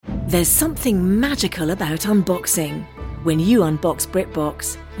There's something magical about unboxing. When you unbox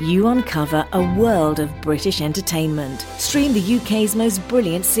BritBox, you uncover a world of British entertainment. Stream the UK's most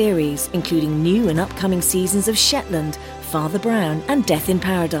brilliant series, including new and upcoming seasons of Shetland, Father Brown and Death in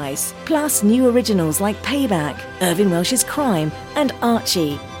Paradise. Plus new originals like Payback, Irving Welsh's Crime and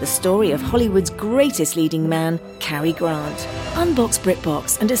Archie, the story of Hollywood's greatest leading man, Cary Grant. Unbox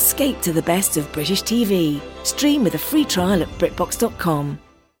BritBox and escape to the best of British TV. Stream with a free trial at BritBox.com.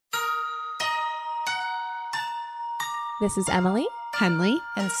 This is Emily, Henley,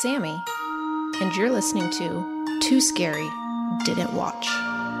 and Sammy, and you're listening to Too Scary Didn't Watch.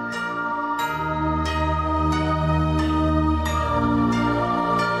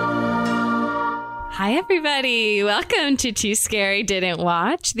 Hi, everybody. Welcome to Too Scary Didn't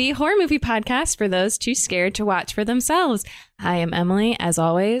Watch, the horror movie podcast for those too scared to watch for themselves. I am Emily, as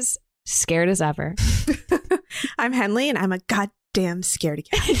always, scared as ever. I'm Henley, and I'm a goddamn scaredy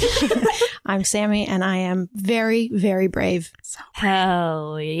cat. I'm Sammy, and I am very, very brave. So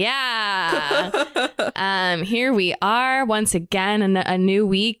hell yeah. Here we are once again, a new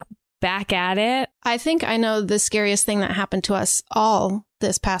week, back at it. I think I know the scariest thing that happened to us all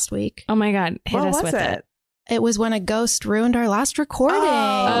this past week. Oh my God. Hit us with it. It was when a ghost ruined our last recording.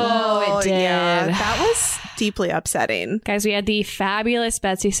 Oh, it did. Yeah, that was deeply upsetting. Guys, we had the fabulous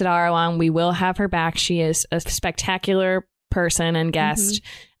Betsy Sidaro on. We will have her back. She is a spectacular person and guest. Mm-hmm.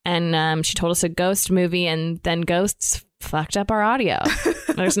 And she told us a ghost movie, and then ghosts fucked up our audio.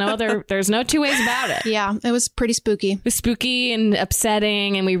 There's no two ways about it. Yeah, it was pretty spooky. It was spooky and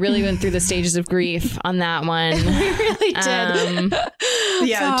upsetting, and we really went through the stages of grief on that one. We really did.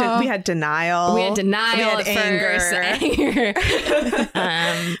 We had denial. We had anger.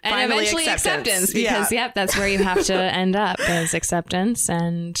 And eventually acceptance because that's where you have to end up, is acceptance.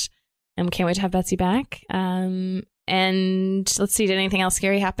 And can't wait to have Betsy back. And let's see, did anything else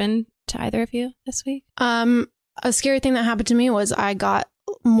scary happen to either of you this week? A scary thing that happened to me was I got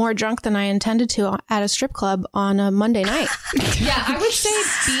more drunk than I intended to at a strip club on a Monday night. Yeah, I would say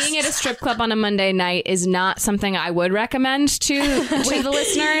being at a strip club on a Monday night is not something I would recommend to the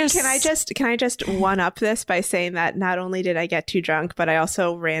listeners. Can I just one up this by saying that not only did I get too drunk, but I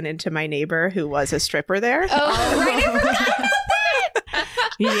also ran into my neighbor who was a stripper there. Oh, right. I forgot about that.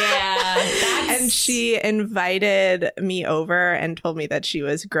 Yeah. And she invited me over and told me that she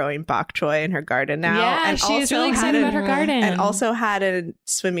was growing bok choy in her garden now. Yeah, and she's really excited about her garden. And also had a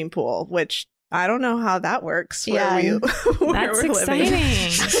swimming pool, which I don't know how that works. Yeah, that's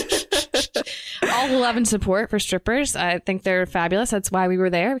exciting. All the love and support for strippers. I think they're fabulous. That's why we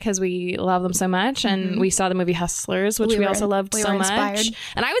were there, because we love them so much. And we saw the movie Hustlers, which we also loved so much.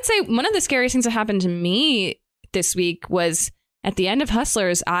 And I would say one of the scariest things that happened to me this week was at the end of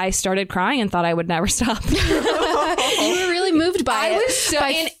Hustlers, I started crying and thought I would never stop. You were really moved by it. Was so,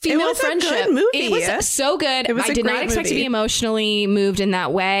 by female friendship. A good movie. It was so good. I did not expect to be emotionally moved in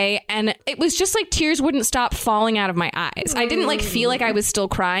that way. And it was just like tears wouldn't stop falling out of my eyes. I didn't feel like I was still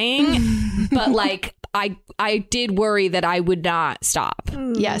crying, but I did worry that I would not stop.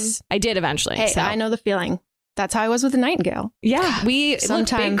 Yes. I did eventually. Hey, I know the feeling. That's how I was with the Nightingale. Yeah, we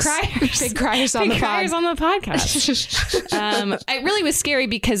sometimes big criers on the podcast. It really was scary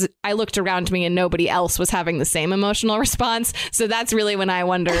because I looked around me and nobody else was having the same emotional response. So that's really when I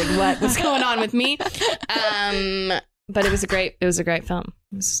wondered what was going on with me. But it was a great film.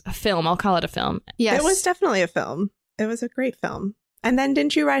 It was a film. I'll call it a film. Yes, it was definitely a film. It was a great film. And then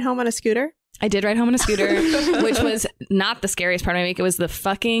didn't you ride home on a scooter? I did ride home on a scooter, which was not the scariest part of my week. It was the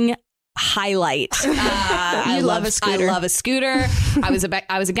fucking highlight. I love a scooter. I love a scooter.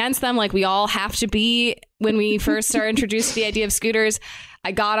 I was against them, like we all have to be when we first started introduced to the idea of scooters.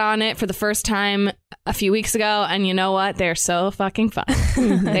 I got on it for the first time a few weeks ago, and you know what? They're so fucking fun.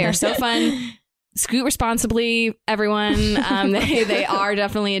 They are so fun. Scoot responsibly, everyone. They are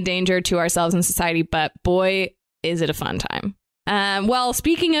definitely a danger to ourselves and society, but boy, is it a fun time. Well,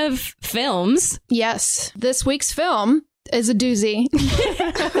 speaking of films, yes, this week's film is a doozy.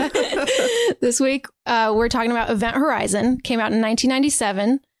 This week, we're talking about Event Horizon. Came out in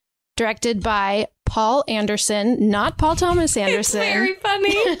 1997, directed by Paul Anderson, not Paul Thomas Anderson. It's very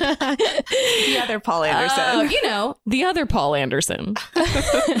funny. The other Paul Anderson. The other Paul Anderson.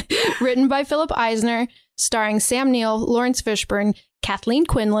 Written by Philip Eisner, starring Sam Neill, Lawrence Fishburne, Kathleen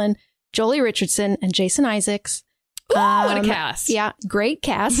Quinlan, Jolie Richardson, and Jason Isaacs. Ooh, what a cast. Yeah, great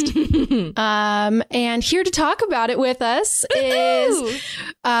cast. And here to talk about it with us is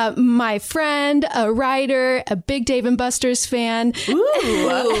my friend, a writer, a big Dave and Buster's fan,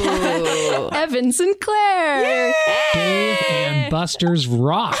 Evan Sinclair. Dave and Buster's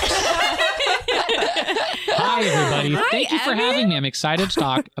rocks. Hi, everybody. Hi, Thank you for Evan. having me. I'm excited to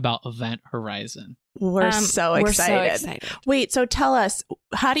talk about Event Horizon. We're so excited. We're so excited. Wait, so tell us,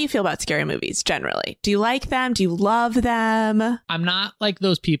 how do you feel about scary movies generally? Do you like them? Do you love them? I'm not like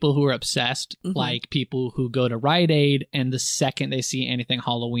those people who are obsessed, like people who go to Rite Aid and the second they see anything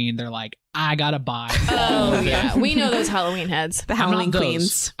Halloween, they're like, I gotta buy. Oh, yeah. We know those Halloween heads. The I'm Halloween not those.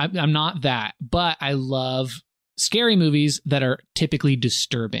 queens. I'm not that, but I love scary movies that are typically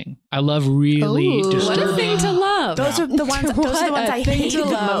disturbing. I love really Ooh. What a disturbing. thing to love. Those are the ones. Those are the ones What a I thing hate to the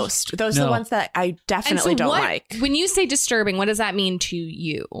love. most. Those are the No. ones that I definitely don't like. When you say disturbing, what does that mean to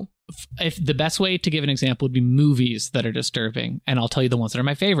you? If the best way to give an example would be movies that are disturbing, and I'll tell you the ones that are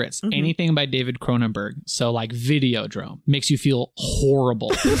my favorites. Anything by David Cronenberg, so like Videodrome, makes you feel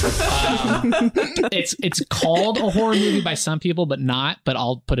horrible. It's called a horror movie by some people, but not. But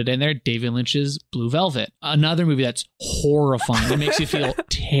I'll put it in there. David Lynch's Blue Velvet, another movie that's horrifying. It makes you feel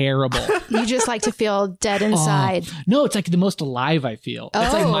terrible. You just like to feel dead inside. No, it's like the most alive I feel.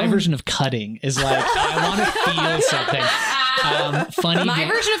 It's like my Oh. version of Cutting. Is like I want to feel something. Funny. My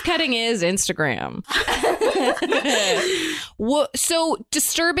version of cutting is Instagram. So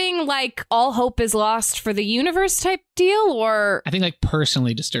disturbing, like all hope is lost for the universe type deal, or I think like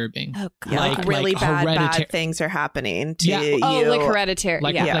personally disturbing. oh god, Yeah, like really bad Hereditary. things are happening to Yeah. you. oh, like Hereditary,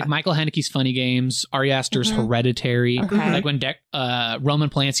 Like yeah. like Michael Haneke's Funny Games, Ari Aster's Hereditary. Okay. Like when Roman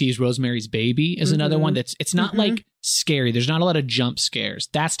Polanski's Rosemary's Baby is another one that's it's not like scary. There's not a lot of jump scares.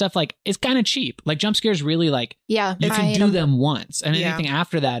 That stuff like it's kind of cheap. Like jump scares really like Yeah. you I can hate do 'em. them once, and Yeah. anything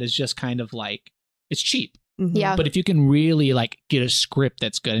after that is just kind of like it's cheap. Yeah. But if you can really like get a script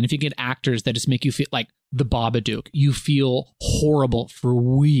that's good, and if you get actors that just make you feel like the Babadook, you feel horrible for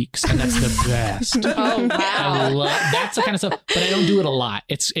weeks, and that's the best. Oh I wow. love that's the kind of stuff, but I don't do it a lot.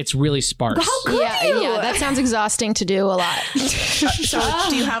 It's really sparse. Yeah, that sounds exhausting to do a lot. So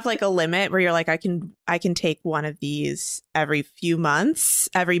do you have like a limit where you're like, I can take one of these every few months?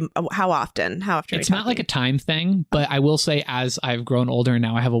 How often? How often? It's not like a time thing, but I will say as I've grown older and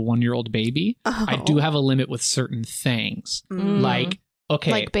now I have a 1-year-old baby, I do have a limit with certain things. Like,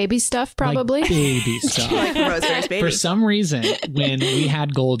 okay. Like baby stuff, probably. Like baby stuff. like Rosemary's Baby. For some reason, when we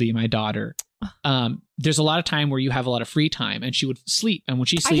had Goldie, my daughter, there's a lot of time where you have a lot of free time and she would sleep. And when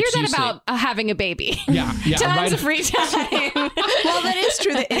she I sleeps, hear you that about having a baby. sleep. Yeah. Tons right. of free time. Well, that is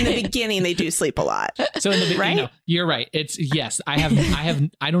true that in the beginning they do sleep a lot. So in the Right? no, you're right. It's yes. I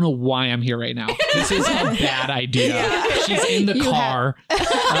don't know why I'm here right now. This is a bad idea. She's in the car.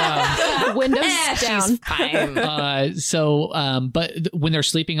 Windows She's down. fine. But when they're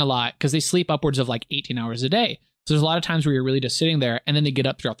sleeping a lot, because they sleep upwards of like 18 hours a day. So there's a lot of times where you're really just sitting there and then they get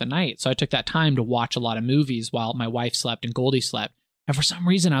up throughout the night. So I took that time to watch a lot of movies while my wife slept and Goldie slept. And for some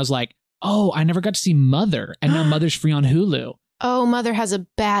reason I was like, oh, I never got to see Mother. And now Mother's free on Hulu. Oh, Mother has a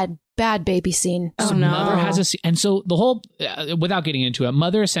bad baby scene. So Oh, no. Mother has a scene. And so the whole, without getting into it,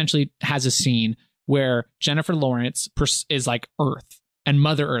 Mother essentially has a scene where Jennifer Lawrence is like Earth and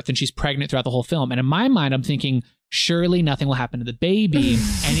Mother Earth, and she's pregnant throughout the whole film. And in my mind, I'm thinking, surely nothing will happen to the baby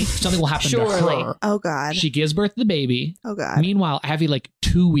and something will happen to Surely. her. Oh God. She gives birth to the baby. Oh God. Meanwhile, I have a like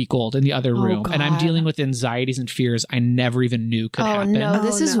 2-week-old in the other room, and I'm God. dealing with anxieties and fears I never even knew could Oh happen. no,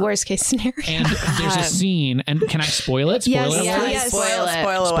 this Oh, is no. worst case scenario. And there's a scene, and can I spoil it? Spoiler Yes, alert? Yeah, yes. spoil it.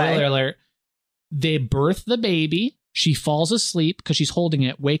 Spoil away. Spoiler alert. They birth the baby. She falls asleep because she's holding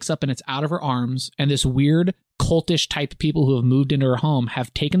it, wakes up and it's out of her arms. And this weird cultish type of people who have moved into her home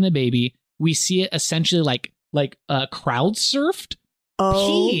have taken the baby. We see it essentially like crowd surfed,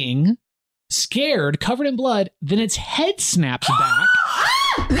 Oh. peeing, scared, covered in blood. Then its head snaps back.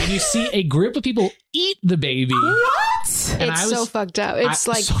 And you see a group of people eat the baby. What? And It's I was- so fucked up. It's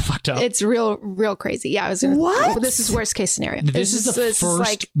like so fucked up. it's real crazy. Yeah, I was gonna. What? This is worst case scenario. This is the this first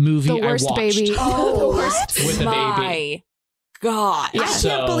like movie the worst I watched. baby. Oh, the what? worst. With a baby. My God. I So-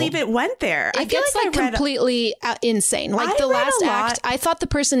 can't believe it went there. I It feel gets like like I read. completely insane. Like I the read last a lot. act, I thought the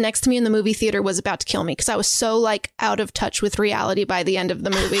person next to me in the movie theater was about to kill me because I was so like out of touch with reality by the end of the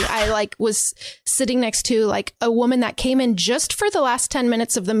movie. I like was sitting next to like a woman that came in just for the last 10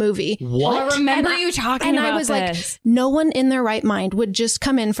 minutes of the movie. What? I remember And I- you talking And about I was this. like, no one in their right mind would just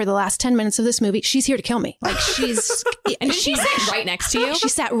come in for the last 10 minutes of this movie. She's here to kill me. Like she's And did she sit right next to you? She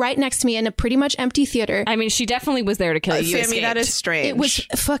sat right next to me in a pretty much empty theater. I mean, she definitely was there to kill you. You Sammy, that escaped. is strange. It was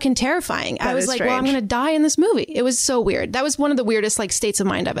fucking terrifying. I That was is like, well, I'm strange. going to die in this movie. It was so weird. That was one of the weirdest like states of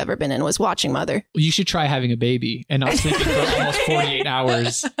mind I've ever been in was watching Mother. You should try having a baby and not sleeping for almost 48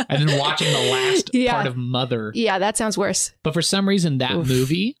 hours and then watching the last Yeah. part of Mother. Yeah, that sounds worse. But for some reason, that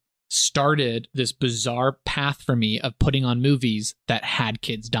movie started this bizarre path for me of putting on movies that had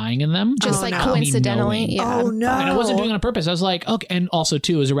kids dying in them. Just coincidentally. Yeah. Oh no. And I wasn't doing it on purpose. I was like, okay. And also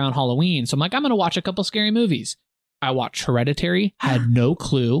too, it was around Halloween. So I'm like, I'm going to watch a couple scary movies. I watched Hereditary, had no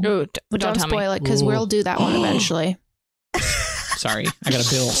clue. Ooh, Don't spoil it because we'll do that one eventually. Sorry, I got a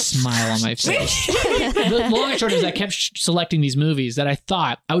big old smile on my face. The long and short is I kept selecting these movies that I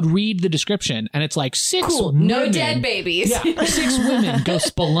thought I would read the description, and it's like 6 women, no dead babies. Yeah, 6 women go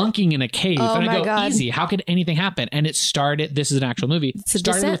spelunking in a cave, and I go, God. easy. How could anything happen? And it started. This is an actual movie.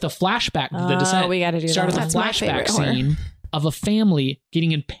 Started with a flashback. The Descent. We got to do started that. with That's a my flashback favorite horror. scene of a family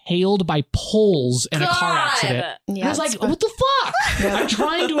getting impaled by poles in a car accident. Yeah, and I was like, what the fuck? I'm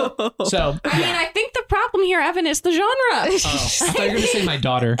trying to. So I mean, I think the problem here, Evan, is the genre. Oh, I thought you were going to say my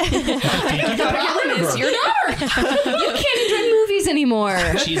daughter. The problem is your daughter. You can't enjoy movies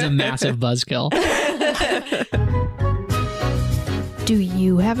anymore. She's a massive buzzkill. Do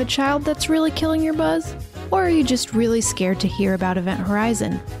you have a child that's really killing your buzz? Or are you just really scared to hear about Event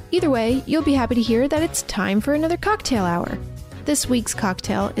Horizon? Either way, you'll be happy to hear that it's time for another cocktail hour. This week's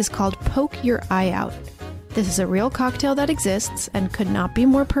cocktail is called Poke Your Eye Out. This is a real cocktail that exists and could not be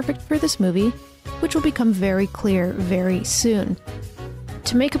more perfect for this movie, which will become very clear very soon.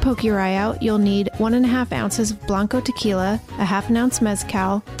 To make a Poke Your Eye Out, you'll need 1.5 ounces of Blanco tequila, a 1/2 ounce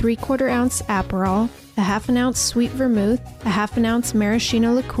mezcal, 3/4 ounce Aperol, a 1/2 ounce sweet vermouth, a 1/2 ounce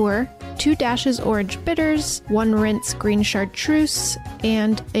maraschino liqueur, 2 dashes orange bitters, 1 rinse green chartreuse,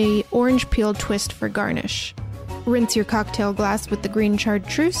 and a orange peel twist for garnish. Rinse your cocktail glass with the green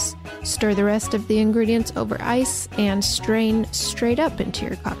chartreuse, stir the rest of the ingredients over ice, and strain straight up into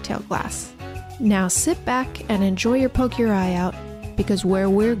your cocktail glass. Now sit back and enjoy your Poke Your Eye Out, because where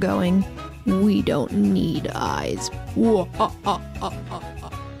we're going, we don't need eyes.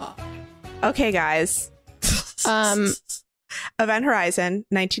 Okay, guys. Event Horizon,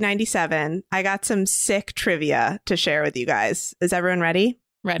 1997. I got some sick trivia to share with you guys. Is everyone ready?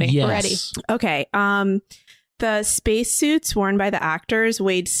 Ready. Yes. Ready. Okay. The spacesuits worn by the actors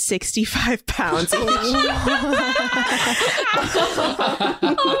weighed 65 pounds each. Oh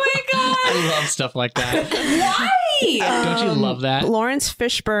my God. I love stuff like that. Why? Don't you love that? Lawrence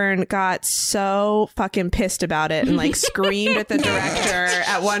Fishburne got so fucking pissed about it and like screamed at the director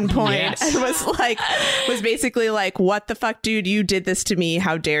at one point Yes. and was basically like, "What the fuck, dude? You did this to me.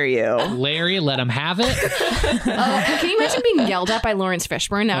 How dare you?" Larry, let him have it. Can you imagine being yelled at by Lawrence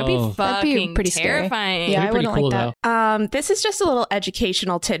Fishburne? That would Oh. be That'd be fucking pretty scary. terrifying. Yeah, It'd I be pretty wouldn't cool like that. though. This is just a little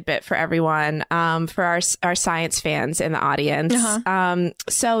educational tidbit for everyone, for our science fans in the audience.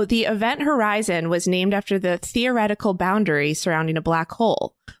 So the Event Horizon was named after the theoretical boundary surrounding a black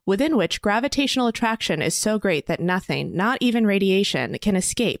hole, within which gravitational attraction is so great that nothing, not even radiation, can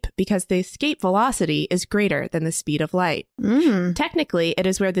escape because the escape velocity is greater than the speed of light. Technically, it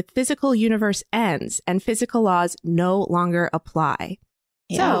is where the physical universe ends and physical laws no longer apply.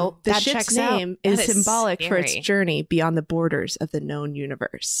 So the that ship's checks out. name is That is symbolic for its scary. journey beyond the borders of the known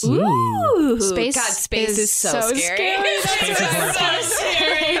universe. Ooh. Space God, space is is so scary. Space is horrifying.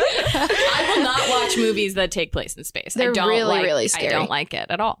 Scary. I will not watch movies that take place in space. They're I don't really, like, really I scary. don't like it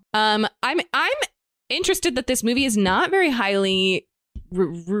at all. I'm interested that this movie is not very highly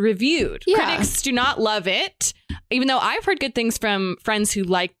reviewed. Yeah. Critics do not love it, even though I've heard good things from friends who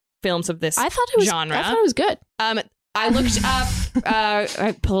like films of this I thought it was genre. I thought it was good. I looked up.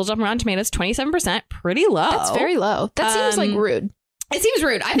 I pulled up Rotten Tomatoes, 27%, pretty low. That's very low. That seems like rude. It seems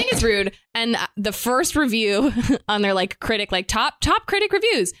rude. I think it's rude. And the first review on their like critic, like top critic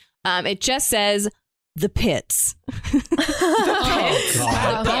reviews, it just says The Pits.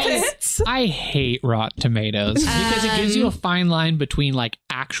 Oh, God. I hate Rotten Tomatoes because it gives you a fine line between like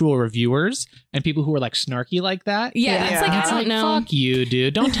actual reviewers and people who are like snarky like that. Yeah, it's like, It's I like, don't know. fuck you,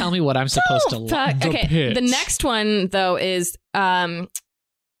 dude. Don't tell me what I'm supposed to like. Okay, the next one though is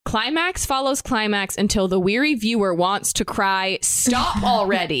climax follows climax until the weary viewer wants to cry, stop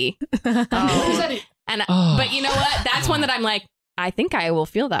already. And but you know what? That's one that I'm like, I think I will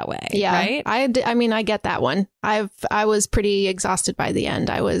feel that way. Yeah, right. I mean, I get that one. I was pretty exhausted by the end.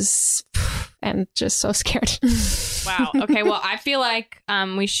 I was, and just so scared. Wow. Okay. Well, I feel like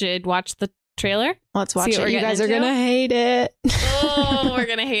we should watch the trailer. Let's watch See what it. we're You getting guys are into? gonna hate it. Oh, we're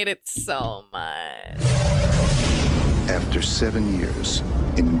gonna hate it so much. After 7 years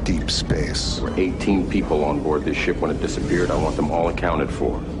in deep space, There were 18 people on board this ship when it disappeared. I want them all accounted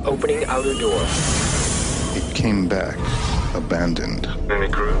for. Opening outer door. it came back abandoned. Any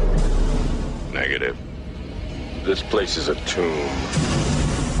crew? Negative. This place is a tomb.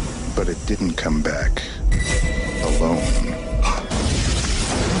 But it didn't come back alone.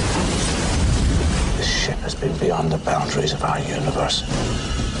 This ship has been beyond the boundaries of our universe.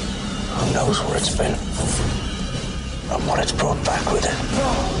 Who knows where it's been and what it's brought back with it.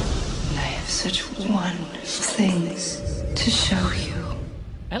 I have such wonderful things to show you.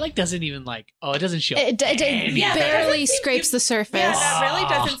 It doesn't even it doesn't show. It barely scrapes the surface. Yeah, that really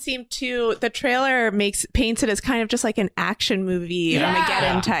doesn't seem to. The trailer paints it as kind of just like an action movie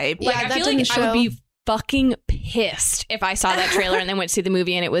Armageddon type. I feel like I would be fucking pissed if I saw that trailer and then went to see the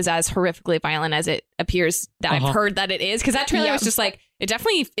movie and it was as horrifically violent as it appears that I've heard that it is. Because that trailer was just it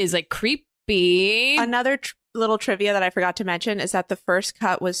definitely is creepy. Another little trivia that I forgot to mention is that the first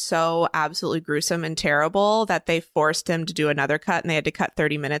cut was so absolutely gruesome and terrible that they forced him to do another cut and they had to cut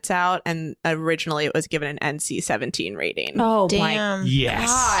 30 minutes out. And originally it was given an NC-17 rating. Oh, damn. Yes.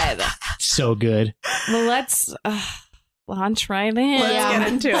 God. So good. Well, let's launch right in. Let's get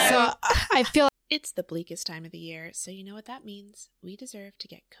into it. So I feel It's the bleakest time of the year, so you know what that means. We deserve to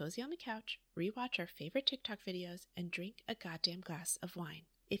get cozy on the couch, rewatch our favorite TikTok videos, and drink a goddamn glass of wine.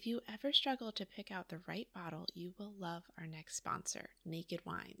 If you ever struggle to pick out the right bottle, you will love our next sponsor, Naked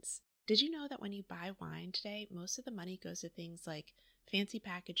Wines. Did you know that when you buy wine today, most of the money goes to things like fancy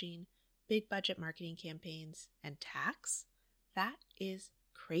packaging, big budget marketing campaigns, and tax? That is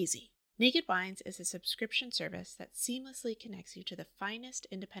crazy. Naked Wines is a subscription service that seamlessly connects you to the finest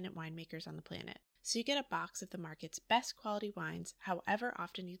independent winemakers on the planet. So you get a box of the market's best quality wines, however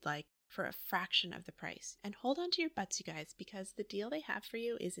often you'd like, for a fraction of the price. And hold on to your butts, you guys, because the deal they have for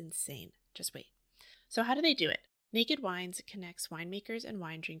you is insane. Just wait. So how do they do it? Naked Wines connects winemakers and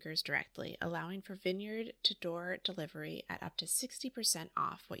wine drinkers directly, allowing for vineyard-to-door delivery at up to 60%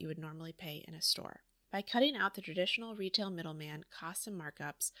 off what you would normally pay in a store. By cutting out the traditional retail middleman costs and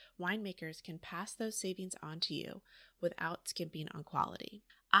markups, winemakers can pass those savings on to you without skimping on quality.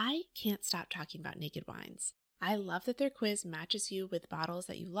 I can't stop talking about Naked Wines. I love that their quiz matches you with bottles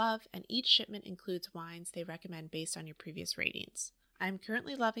that you love, and each shipment includes wines they recommend based on your previous ratings. I'm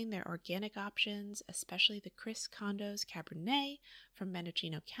currently loving their organic options, especially the Chris Condo's Cabernet from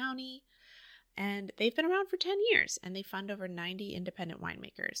Mendocino County, and they've been around for 10 years, and they fund over 90 independent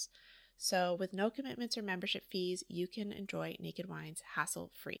winemakers. So with no commitments or membership fees, you can enjoy Naked Wines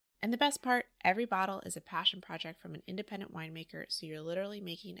hassle-free. And the best part, every bottle is a passion project from an independent winemaker, so you're literally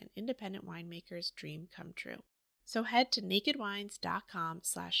making an independent winemaker's dream come true. So head to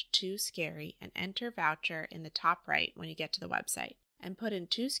nakedwines.com/tooscary and enter voucher in the top right when you get to the website. And put in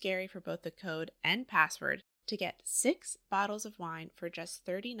Too Scary for both the code and password to get 6 bottles of wine for just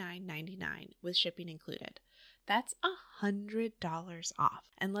 $39.99 with shipping included. That's $100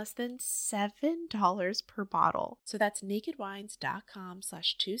 off and less than $7 per bottle. So that's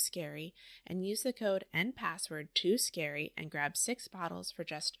nakedwines.com/tooscary and use the code and password tooscary and grab 6 bottles for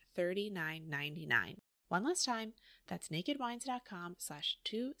just $39.99. One last time, that's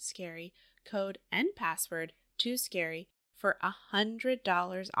nakedwines.com/tooscary, code and password tooscary for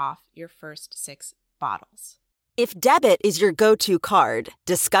 $100 off your first 6 bottles. If debit is your go-to card,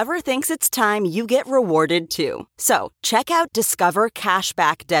 Discover thinks it's time you get rewarded too. So, check out Discover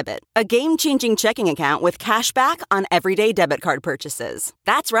Cashback Debit, a game-changing checking account with cashback on everyday debit card purchases.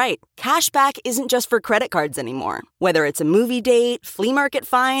 That's right, cashback isn't just for credit cards anymore. Whether it's a movie date, flea market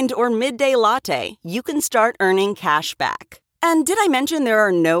find, or midday latte, you can start earning cash back. And did I mention there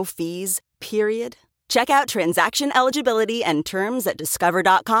are no fees, period? Check out transaction eligibility and terms at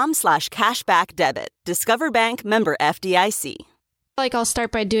discover.com/cashbackdebit. Discover Bank, member FDIC. I'll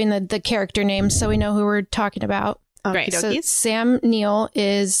start by doing the character names so we know who we're talking about. Great. So Sam Neill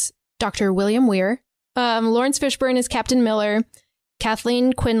is Dr. William Weir. Lawrence Fishburne is Captain Miller.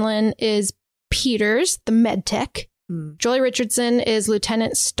 Kathleen Quinlan is Peters, the med tech. Jolie Richardson is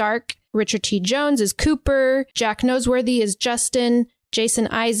Lieutenant Stark. Richard T. Jones is Cooper. Jack Noseworthy is Justin. Jason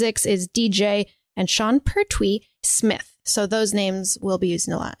Isaacs is DJ. And Sean Pertwee Smith. So those names will be used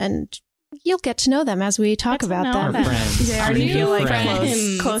a lot. And you'll get to know them as we talk about them. Our friends. They already feel like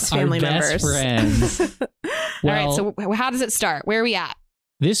close family Our members. best friends. All right, so how does it start? Where are we at?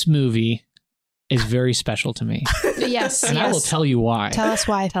 This movie is very special to me. Yes. And I will tell you why. Tell us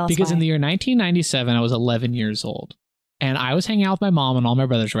why. Because in the year 1997, I was 11 years old. And I was hanging out with my mom and all my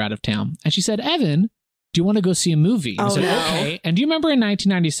brothers were out of town. And she said, Evan, do you want to go see a movie? And I said, okay. And do you remember in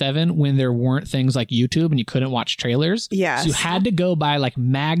 1997 when there weren't things like YouTube and you couldn't watch trailers? Yes. So you had to go by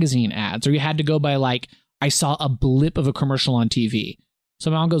magazine ads, or you had to go by I saw a blip of a commercial on TV.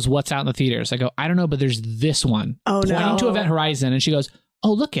 So my mom goes, what's out in the theaters? I go, I don't know, but there's this one. Pointing to Event Horizon. And she goes,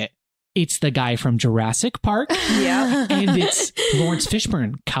 oh, look it's the guy from Jurassic Park. Yeah. And it's Lawrence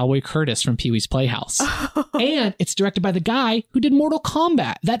Fishburne, Cowboy Curtis from Pee-wee's Playhouse. And it's directed by the guy who did Mortal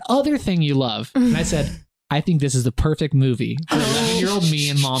Kombat, that other thing you love. And I said, I think this is the perfect movie for an 11-year-old 4-year-old me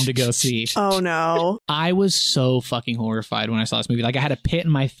and mom to go see. Oh no. I was so fucking horrified when I saw this movie. Like I had a pit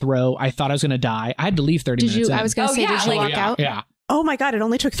in my throat. I thought I was going to die. I had to leave 30 minutes in. I was going to say, did you walk out? Yeah. Oh my God, it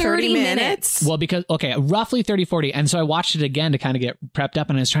only took 30 minutes? Well, because, roughly 30, 40. And so I watched it again to kind of get prepped up,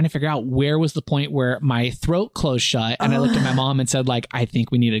 and I was trying to figure out where was the point where my throat closed shut. And I looked at my mom and said, like, I think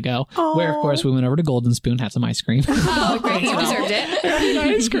we need to go. Where, of course, we went over to Golden Spoon, had some ice cream. Oh, great. You deserved it.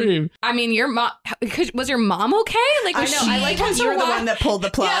 Ice cream. I mean, your mom, was your mom okay? Like, I know. I like how you were the one that pulled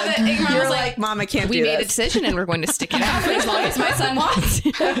the plug. Yeah, your mom You're was like, Mom, I can't do this. We made a decision and we're going to stick it out for as long as my son wants.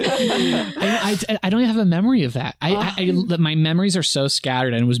 I don't have a memory of that. My memories are so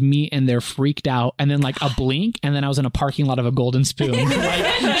scattered, and it was me and they're freaked out, and then like a blink, and then I was in a parking lot of a Golden Spoon,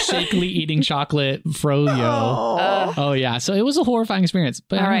 like shakily eating chocolate froyo. Oh yeah, so it was a horrifying experience.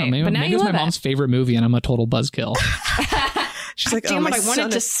 But I don't know, maybe it's my mom's favorite movie, and I'm a total buzzkill. She's like, damn it, I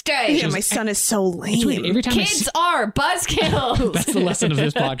wanted to stay. Yeah, my son is so lame. Every time Kids are buzzkills. That's the lesson of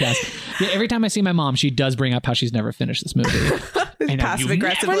this podcast. Yeah, every time I see my mom, she does bring up how she's never finished this movie. Passive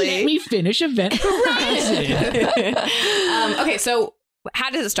aggressively. Never let me finish Event Horizon. Okay, so how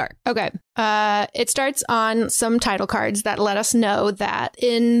does it start? Okay. It starts on some title cards that let us know that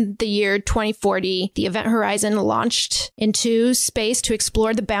in the year 2040, the Event Horizon launched into space to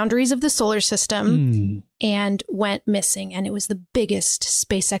explore the boundaries of the solar system and went missing. And it was the biggest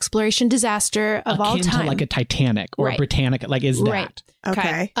space exploration disaster of all time. Akin to like a Titanic or a Britannica. Like, is that? Right.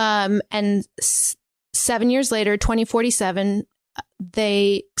 Okay. And 7 years later, 2047,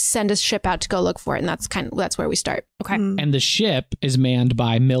 they send a ship out to go look for it, and that's where we start. Okay. And the ship is manned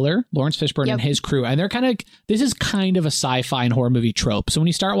by Miller, Lawrence Fishburne, and his crew. And they're this is kind of a sci-fi and horror movie trope. So when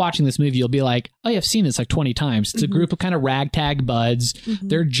you start watching this movie, you'll be like, oh, yeah, I've seen this like 20 times. It's a group of kind of ragtag buds.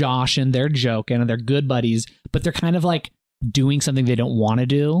 They're joshing, they're joking, and they're good buddies, but they're kind of like doing something they don't want to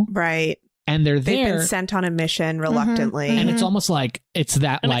do. Right. And they've been sent on a mission reluctantly. And it's almost like it's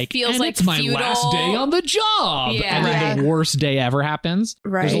that and like, it feels and like it's my feudal. last day on the job. Yeah. And then the worst day ever happens.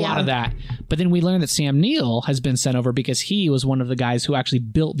 Right. There's a lot of that. But then we learn that Sam Neill has been sent over because he was one of the guys who actually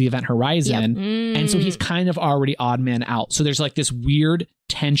built the Event Horizon. And so he's kind of already odd man out. So there's like this weird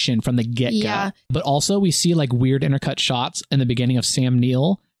tension from the get-go. Yeah. But also we see like weird intercut shots in the beginning of Sam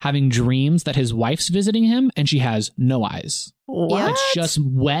Neill having dreams that his wife's visiting him and she has no eyes. What? It's just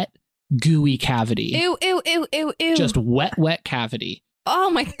wet, gooey cavity. Ew, ew, ew, ew, ew. Just wet cavity. Oh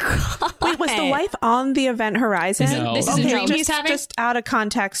my God. Wait, was the wife on the Event Horizon? No. This is a dream he's having? Just out of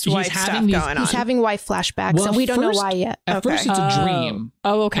context He's wife having stuff going on. He's having wife flashbacks, Well, and we don't know first- why yet. At first, it's a dream.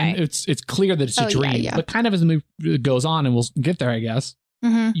 Oh, okay. And it's clear that it's a dream. yeah. But kind of as the movie goes on, and we'll get there, I guess,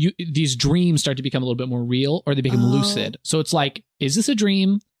 these dreams start to become a little bit more real, or they become lucid. So it's like, is this a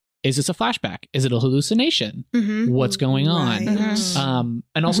dream? Is this a flashback? Is it a hallucination? What's going on? Right.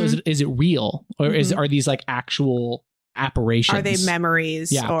 And also, is it real, or are these like actual apparitions? Are they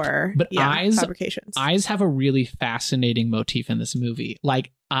memories or fabrications? Eyes have a really fascinating motif in this movie.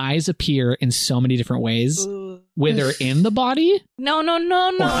 Like, eyes appear in so many different ways, whether in the body, No. or out of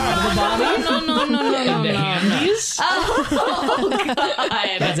the body, No. in the handies. Oh, God.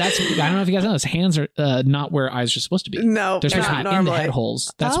 That's I don't know if you guys know this. Hands are not where eyes are supposed to be. No, they're supposed to not be in the normally. head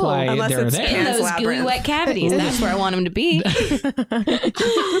holes. That's Oh, why unless they're it's there. In Pan's those gooey Labyrinth. wet cavities. That's where I want him to be.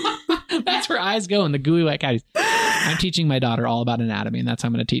 That's where eyes go in the gooey wet cavities. I'm teaching my daughter all about anatomy, and that's how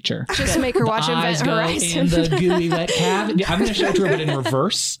I'm going to teach her. Just make her watch Eyes Event go Horizon. in the gooey wet cavity. I'm going to show it to her, but in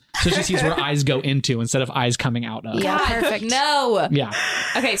reverse, so she sees where eyes go into instead of eyes coming out of. Yeah, God, perfect. No. Yeah.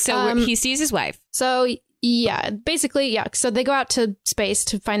 Okay, so he sees his wife. So basically, so they go out to space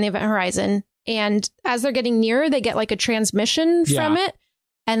to find the Event Horizon, and as they're getting nearer, they get like a transmission from it,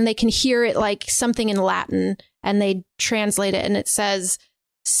 and they can hear it like something in Latin, and they translate it, and it says,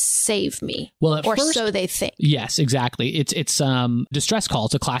 "Save me," Well, at or first, so they think. Yes, exactly. It's distress call.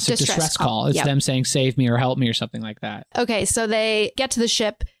 It's a classic distress call. It's them saying "save me" or "help me" or something like that. Okay, so they get to the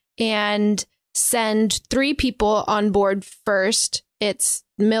ship and send 3 people on board first. It's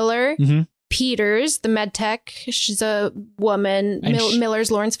Miller, Peters, the med tech. She's a woman. And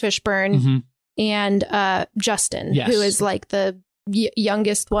Miller's Lawrence Fishburne, and Justin, Yes. who is like the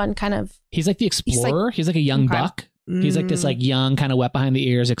youngest one, kind of. He's like the explorer. He's like a young buck. He's like this like young, kind of wet behind the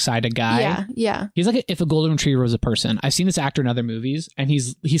ears, excited guy. Yeah. He's like if a golden retriever was a person. I've seen this actor in other movies, and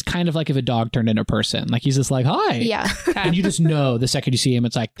he's kind of like if a dog turned into a person. Like he's just like, hi. Yeah. And you just know the second you see him,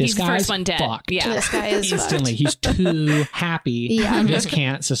 it's like, this He's the guy's first one dead. fucked. Yeah. This guy is Instantly. He's too happy. Yeah. Just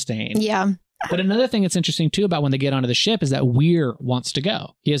can't sustain. Yeah. But another thing that's interesting too about when they get onto the ship is that Weir wants to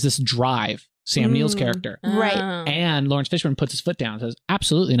go. He has this drive. Sam Neill's character. Right. And Lawrence Fishburne puts his foot down and says,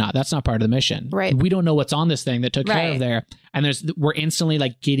 absolutely not. That's not part of the mission. Right. We don't know what's on this thing that took care of there. And we're instantly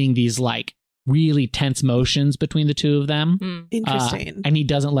like getting these like really tense motions between the two of them. Interesting. And he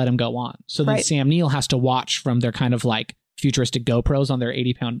doesn't let him go on. So then Sam Neill has to watch from their kind of like futuristic GoPros on their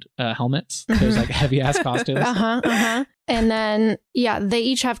 80-pound helmets. Those like heavy ass costumes. And then, they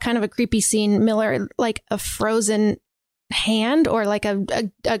each have kind of a creepy scene. Miller, like a frozen hand or like a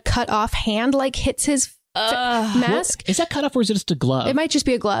cut off hand, like hits his mask. Is that cut off or is it just a glove? It might just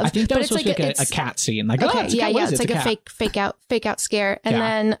be a glove. I think that was it's supposed to be like a cat scene. Like, okay, it's a cat. it's like a fake out scare.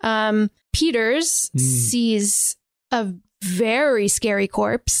 And then Peters sees a very scary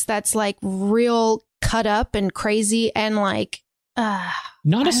corpse that's like real cut up and crazy and like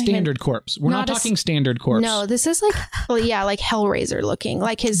not a standard corpse. We're not talking standard corpse. No, this is like like Hellraiser looking.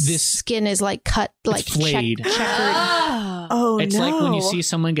 Like his skin is like cut, like flayed. Checkered. It's like when you see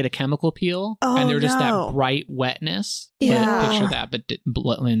someone get a chemical peel and they're just that bright wetness. Yeah. Picture that,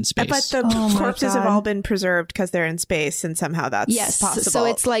 but in space. But the corpses have all been preserved because they're in space, and somehow that's possible. So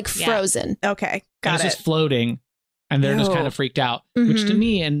it's like frozen. Okay, got it. It's just floating. And they're just kind of freaked out, which to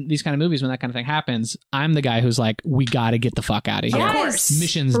me, in these kind of movies, when that kind of thing happens, I'm the guy who's like, we got to get the fuck out of here. Of course.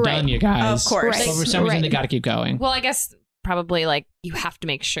 Mission's done, you guys. Of course. But for some reason, they got to keep going. Well, I guess probably like you have to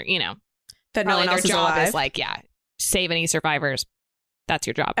make sure, that no one else their is job alive. is like, save any survivors. That's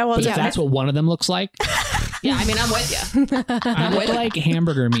your job. But if that's what one of them looks like. Yeah, I mean, I'm with you. I look like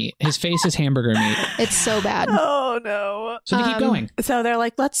hamburger meat. His face is hamburger meat. It's so bad. Oh, no. So they keep going. So they're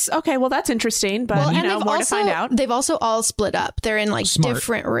like, well, that's interesting, but more to find out. They've also all split up. They're in like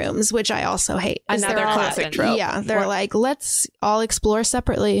different rooms, which I also hate. Another classic trope. Yeah, they're like, let's all explore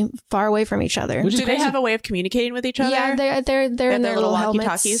separately, far away from each other. Do they have a way of communicating with each other? Yeah, they're in their little helmets.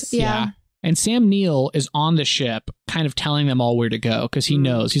 walkie-talkies? Yeah. And Sam Neill is on the ship kind of telling them all where to go because he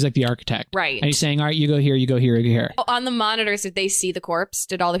knows. He's like the architect. Right. And he's saying, all right, you go here, you go here, you go here. Oh, on the monitors, did they see the corpse?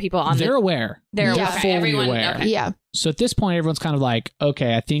 Did all the people on They're aware. They're fully everyone, aware. Okay. Yeah. So at this point, everyone's kind of like,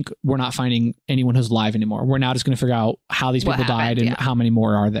 okay, I think we're not finding anyone who's alive anymore. We're now just going to figure out how these people died and how many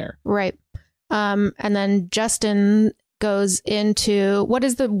more are there. Right. And then Justin goes into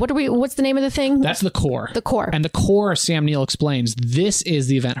what's the name of the thing? That's the core. The core. And the core, Sam Neill explains, this is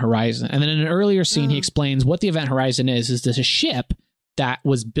the event horizon. And then in an earlier scene, he explains what the event horizon is this a ship that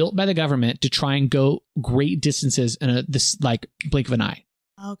was built by the government to try and go great distances in this like blink of an eye.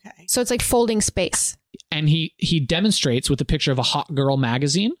 Okay. So it's like folding space. And he demonstrates with a picture of a hot girl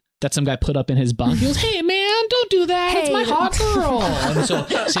magazine that some guy put up in his bunk. He goes, hey man, don't do that. It's my hot girl. And so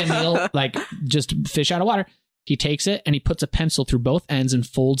Sam Neill, like just fish out of water. He takes it and he puts a pencil through both ends and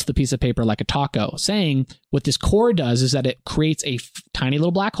folds the piece of paper like a taco, saying what this core does is that it creates a tiny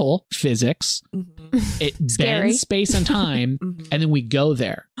little black hole, physics. It bends space and time, and then we go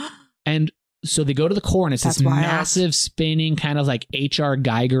there. And so they go to the core, and it's this massive spinning kind of like H.R.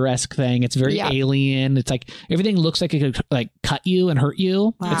 Geiger-esque thing. It's very alien. It's like everything looks like it could like cut you and hurt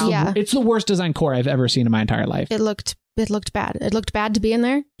you. Wow. It's the worst design core I've ever seen in my entire life. It looked bad. It looked bad to be in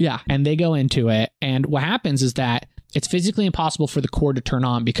there. Yeah. And they go into it. And what happens is that it's physically impossible for the core to turn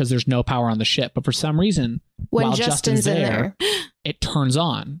on because there's no power on the ship. But for some reason, while Justin's there, it turns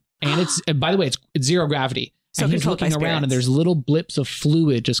on. And by the way, it's zero gravity. So and he's looking around and there's little blips of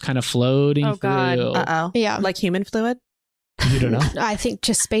fluid just kind of floating through. Uh-oh. Yeah. Like human fluid? You don't know. I think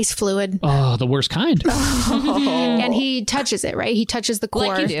just space fluid. Oh, the worst kind. And he touches it, right? He touches the core.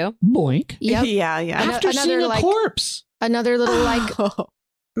 Like you do. Boink. Yep. Yeah. After seeing a corpse. Another little like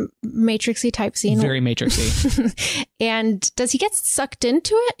Matrixy type scene. Very Matrixy. And does he get sucked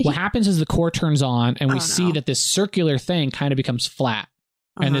into it? What happens is the core turns on and we see that this circular thing kind of becomes flat.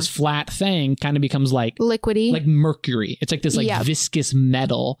 And this flat thing kind of becomes like liquidy, like mercury. It's like this like viscous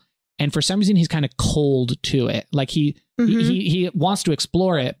metal. And for some reason, he's kind of cold to it. Like he wants to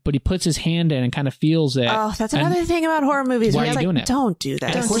explore it, but he puts his hand in and kind of feels it. Oh, that's another thing about horror movies. Why are you doing it? Don't do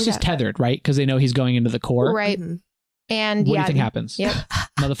that. And of course, he's tethered, right? Because they know he's going into the core. Right. And what do you think happens? Yep.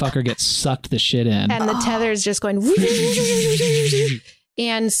 Motherfucker gets sucked the shit in. And the tether is just going.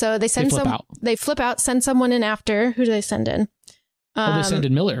 And so they flip out, send someone in after. Who do they send in? They send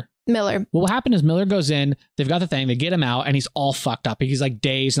in Miller. Well, what happened is Miller goes in, they've got the thing, they get him out, and he's all fucked up. He's like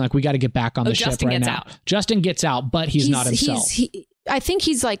dazed and like, we got to get back on the ship right now. Justin gets out, but he's not himself. I think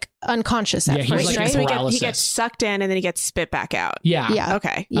he's like unconscious at first, like right? So he gets sucked in and then he gets spit back out. Yeah.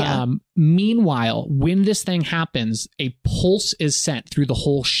 Okay. Yeah. Meanwhile, when this thing happens, a pulse is sent through the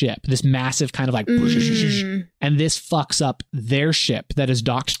whole ship. This massive kind of like, and this fucks up their ship that is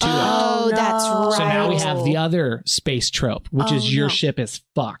docked to it. Oh, that's right. So now we have the other space trope, which is your ship is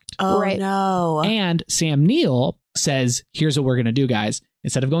fucked. Oh, no. And Sam Neill says, here's what we're going to do, guys.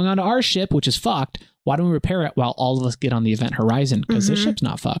 Instead of going on to our ship, which is fucked, why don't we repair it while all of us get on the event horizon? Because the ship's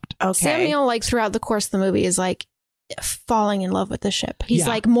not fucked. Okay. Sam Neill, like throughout the course of the movie, is like, falling in love with the ship. He's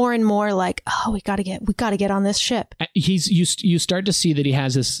like more and more like, oh, we got to get on this ship. You start to see that he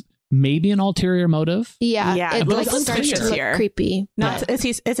has this maybe an ulterior motive. Yeah. It like starts to look creepy.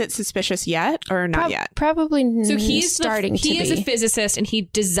 Is it suspicious yet or not yet? Probably. So he's starting to be. He is a physicist, and he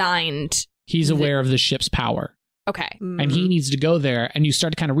designed. He's aware of the ship's power. Okay. And he needs to go there, and you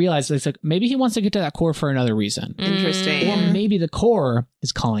start to kind of realize it's like maybe he wants to get to that core for another reason. Interesting. Or maybe the core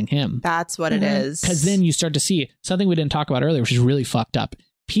is calling him. That's what it is. Because then you start to see something we didn't talk about earlier, which is really fucked up.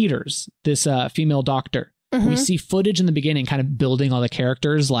 Peters, this female doctor. We see footage in the beginning kind of building all the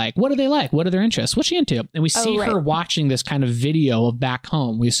characters, like, what are they like? What are their interests? What's she into? And we see her watching this kind of video of back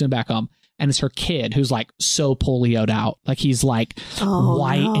home. We assume back home. And it's her kid who's like so polioed out. Like he's like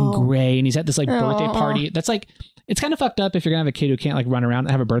white and gray. And he's at this like birthday party. That's like, it's kind of fucked up if you're going to have a kid who can't like run around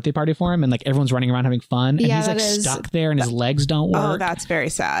and have a birthday party for him. And like everyone's running around having fun. And he's like stuck there and his legs don't work. Oh, that's very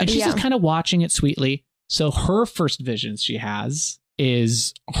sad. And she's just kind of watching it sweetly. So her first visions she has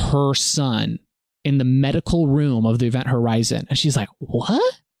is her son in the medical room of the Event Horizon. And she's like,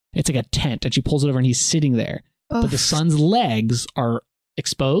 what? It's like a tent. And she pulls it over and he's sitting there. But the son's legs are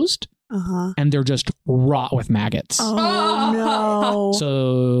exposed. And they're just rot with maggots. Oh, no.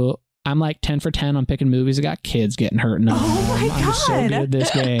 So I'm like 10 for 10 on picking movies that got kids getting hurt. No, my God. I'm just so good at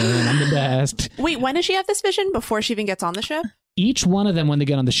this game. I'm the best. Wait, when does she have this vision? Before she even gets on the ship? Each one of them, when they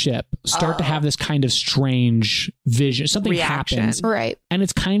get on the ship, start to have this kind of strange vision. Something happens. Right. And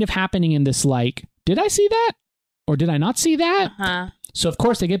it's kind of happening in this like, did I see that? Or did I not see that? So of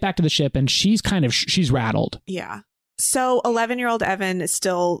course they get back to the ship and she's kind of, she's rattled. Yeah. So 11-year-old Evan is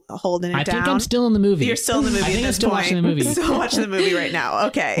still holding it down. I think I'm still in the movie. You're still in the movie. I think I'm still watching the movie. Still watching the movie right now.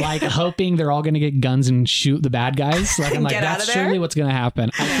 Okay. Like hoping they're all going to get guns and shoot the bad guys. Like I'm like, that's surely what's going to happen.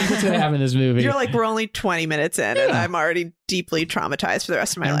 I think what's going to happen in this movie. You're like, we're only 20 minutes in, and I'm already deeply traumatized for the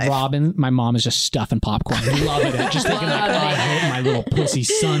rest of my life. Robin, my mom is just stuffing popcorn, loving it, just thinking like, oh, I hope my little pussy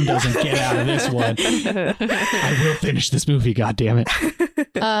son doesn't get out of this one. I will finish this movie. God damn it.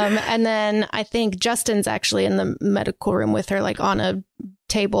 And then I think Justin's actually in the medical room with her, like on a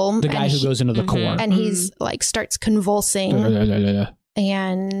table. The guy who goes into the core. And he's like starts convulsing.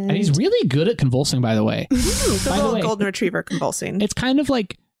 And he's really good at convulsing, by the way. It's a little golden retriever convulsing. It's kind of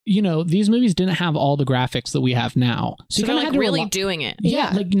like, you know, these movies didn't have all the graphics that we have now. So you kind of like really doing it.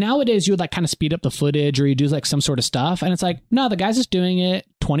 Yeah. Like nowadays you would like kind of speed up the footage or you do like some sort of stuff. And it's like, no, the guy's just doing it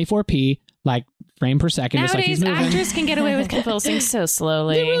 24p, like frame per second. Nowadays, like he's moving. actors can get away with convulsing so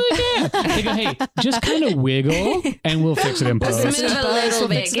slowly. They really can. They go, hey, just kind of wiggle and we'll fix it in post. Just move a little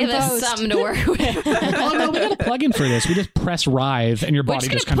bit. Give us something to work with. Oh no, we got a plug-in for this. We just press writhe and your body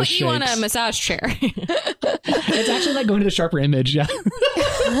just kind of shakes. We're just going to put you on a massage chair. It's actually like going to the sharper image. Yeah.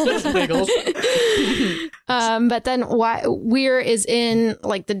 Just wiggles. But then Weir is in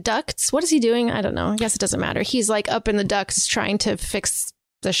like the ducts. What is he doing? I don't know. I guess it doesn't matter. He's like up in the ducts trying to fix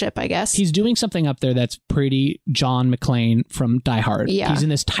the ship, I guess. He's doing something up there that's pretty John McClane from Die Hard. Yeah. He's in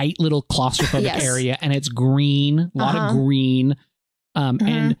this tight little claustrophobic area and it's green, a lot of green.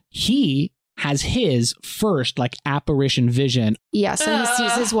 And he has his first like apparition vision. Yeah, so he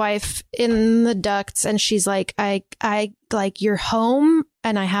sees his wife in the ducts and she's like, I like, you're home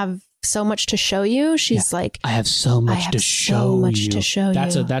and I have so much to show you. She's like, I have so much to show you.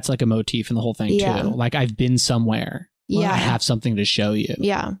 That's like a motif in the whole thing too. Like I've been somewhere. Yeah. I have something to show you.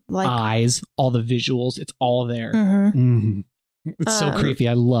 Yeah. Like eyes, all the visuals, it's all there. It's so creepy.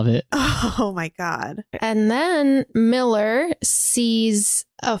 I love it. Oh my God. And then Miller sees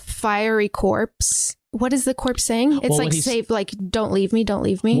a fiery corpse. What is the corpse saying? It's like, save, like, don't leave me, don't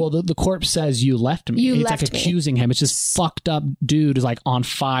leave me. Well, the corpse says you left me. It's like accusing him. It's this fucked up dude who's like on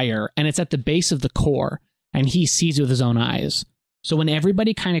fire and it's at the base of the core and he sees it with his own eyes. So when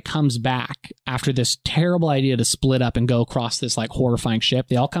everybody kind of comes back after this terrible idea to split up and go across this like horrifying ship,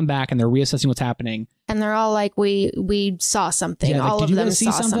 they all come back and they're reassessing what's happening. And they're all like, we saw something. Yeah, like, all of them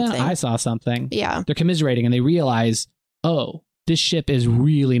saw something. I saw something. Yeah. They're commiserating and they realize, oh, this ship is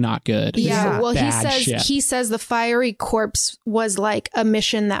really not good. Yeah. Well, he says the fiery corpse was like a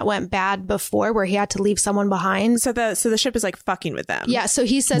mission that went bad before where he had to leave someone behind. So the ship is like fucking with them. Yeah. So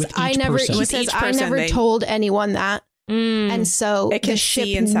he says, I never told anyone that. And so the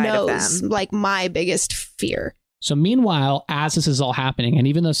ship knows like my biggest fear. So meanwhile, as this is all happening, and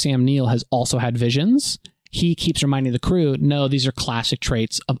even though Sam Neill has also had visions, he keeps reminding the crew, no, these are classic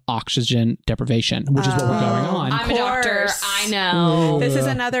traits of oxygen deprivation, which is what we're going on. I'm a doctor. I know. This is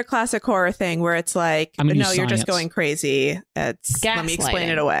another classic horror thing where it's like, no, you're just science. going crazy. Let me explain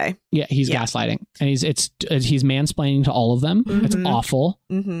it away. Yeah, he's gaslighting, and he's mansplaining to all of them. It's awful,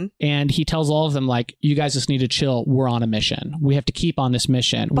 and he tells all of them like, "You guys just need to chill. We're on a mission. We have to keep on this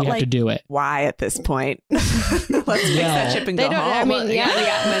mission. We have to do it." Why at this point? Let's fix that ship and go home. I mean,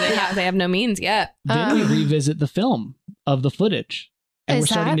 but they have no means yet. Then we revisit the film of the footage, and we're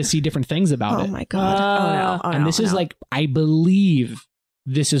starting to see different things about it. Oh my god! And this is like, I believe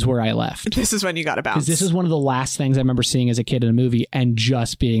this is where I left. This is when you got to bounce. Because this is one of the last things I remember seeing as a kid in a movie, and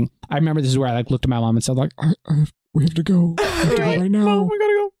just being. I remember this is where I like looked at my mom and said like, "We have to go. We have to go right now. Mom, we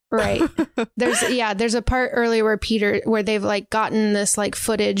gotta go." Right. There's a part earlier where they've like gotten this like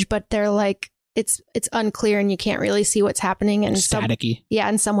footage, but they're like it's unclear and you can't really see what's happening, and staticky.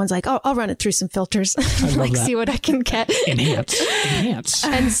 And someone's like, "Oh, I'll run it through some filters, like see what I can get." Enhance.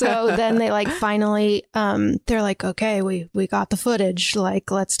 And so then they like finally, they're like, "Okay, we got the footage.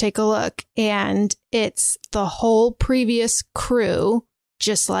 Like, let's take a look." And it's the whole previous crew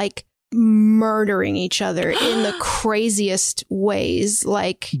just like murdering each other in the craziest ways.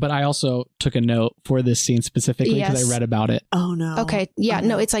 Like, but I also took a note for this scene specifically because I read about it. Oh no. Okay. Yeah.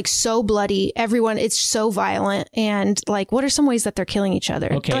 No, it's like so bloody. Everyone, it's so violent. And like, what are some ways that they're killing each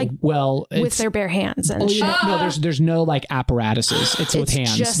other? Okay. Like, well, with their bare hands and no, there's no like apparatuses. It's with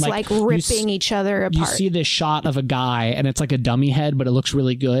hands. Just like ripping each other apart. You see this shot of a guy and it's like a dummy head, but it looks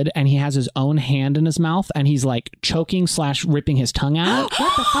really good. And he has his own hand in his mouth and he's like choking / ripping his tongue out.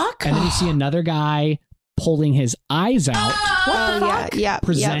 What the fuck? And then you see another guy pulling his eyes out. What the fuck? Yeah.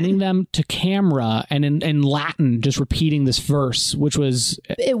 Presenting them to camera and in Latin, just repeating this verse, which was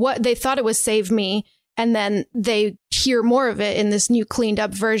what they thought it was "Save Me," and then they hear more of it in this new cleaned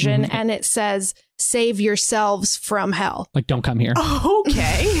up version, and it says "Save yourselves from hell." Like, don't come here.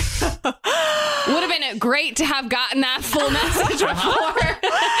 Okay. Would have been great to have gotten that full message before.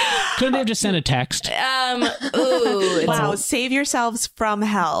 Couldn't they have just sent a text? Wow. Save yourselves from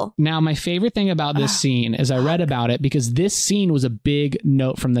hell. Now, my favorite thing about this scene is I read about it because this scene was a big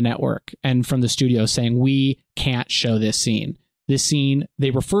note from the network and from the studio saying we can't show this scene. This scene they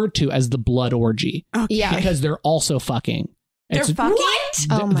referred to as the blood orgy. Okay. Yeah. Because they're also fucking. They're fucking? What?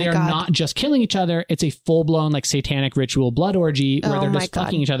 Oh my they're God. not just killing each other. It's a full-blown like satanic ritual blood orgy where Oh they're my just God.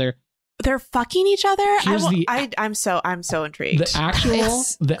 fucking each other. They're fucking each other? Here's I'm so intrigued.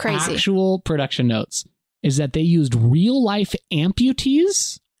 The crazy. actual production notes is that they used real life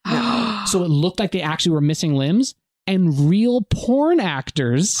amputees. So it looked like they actually were missing limbs, and real porn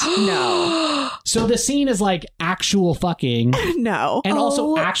actors. No. So the scene is like actual fucking. No. And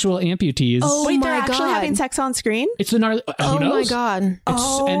also actual amputees. Oh Wait, my they're actually God. having sex on screen? It's the gnarly. Oh who knows? my God.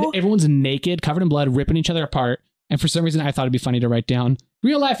 And everyone's naked, covered in blood, ripping each other apart. And for some reason, I thought it'd be funny to write down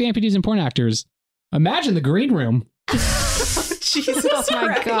real life amputees and porn actors. Imagine the green room. Jesus Oh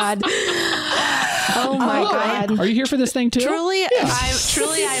my Christ. God. Oh my God. Are you here for this thing too? Truly,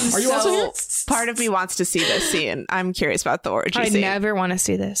 I'm Are you also here? part of me wants to see this scene. I'm curious about the orgy I scene. never want to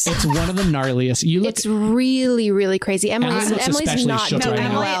see this. It's one of the gnarliest. You look. It's really, really crazy. Emily's looks especially not shook doing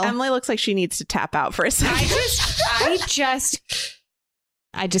right now. well. Emily looks like she needs to tap out for a second.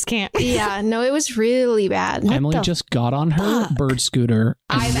 I just can't. Yeah, no, it was really bad. Emily just got on her bird scooter.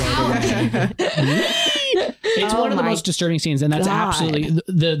 And rode away. It's one of the most disturbing scenes, and that's absolutely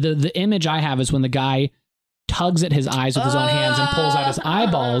the image I have is when the guy tugs at his eyes with his own hands and pulls out his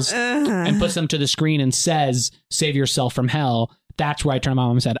eyeballs and puts them to the screen and says, "Save yourself from hell." That's where I turned to my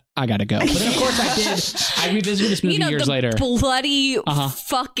mom and said, "I gotta go." But then, of course, I did. I revisited this movie years later. Bloody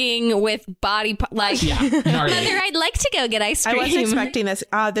fucking with body gnarly. Mother, I'd like to go get ice cream. I wasn't expecting this.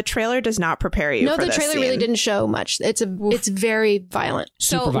 The trailer does not prepare you. No, for the this trailer scene. really didn't show much. It's very violent.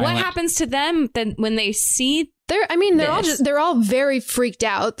 So Super violent. what happens to them then when they see? They're all very freaked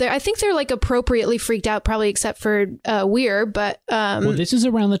out. I think they're like appropriately freaked out, probably except for Weir. But well, this is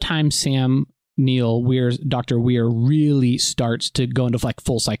around the time Sam Neill, Dr. Weir, really starts to go into like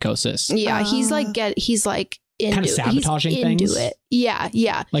full psychosis. Yeah, he's like into, kind of sabotaging he's into things. it.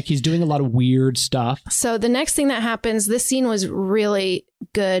 Yeah. Like he's doing a lot of weird stuff. So the next thing that happens, this scene was really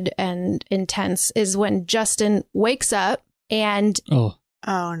good and intense, is when Justin wakes up and oh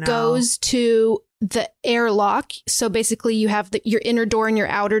no, goes to the airlock. So basically you have your inner door and your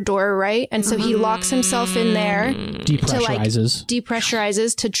outer door, right? And so he locks himself in there.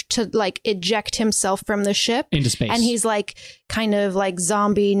 Depressurizes to like eject himself from the ship into space. And he's like kind of like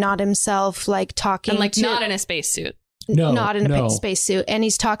zombie, not himself, like talking And like not in a spacesuit. Not in a spacesuit. And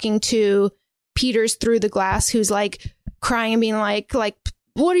he's talking to Peters through the glass, who's like crying and being like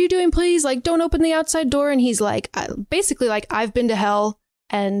what are you doing? Please, like, don't open the outside door. And he's like, basically, like, I've been to hell.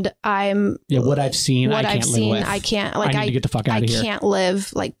 And I'm what I've seen, I can't live with. I can't, like, I need to get the fuck out of here. I can't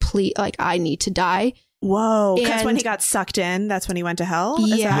live, like, please, like, I need to die. Whoa, because when he got sucked in, that's when he went to hell?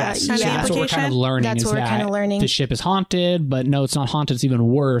 That's what we're kind of learning. That's what we're kind of learning. The ship is haunted, but no, it's not haunted. It's even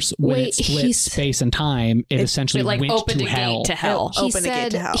worse. When it splits space and time, it essentially went to hell.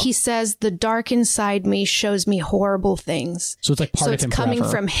 He says, the dark inside me shows me horrible things. So it's like part of him coming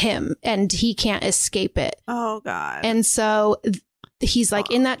forever. from him, and he can't escape it. Oh, God. And so he's like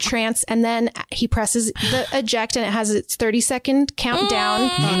in that trance, and then he presses the eject, and it has its 30-second countdown.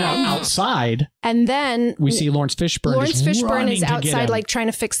 Outside, and then we see Lawrence Fishburne. Lawrence Fishburne is outside, like trying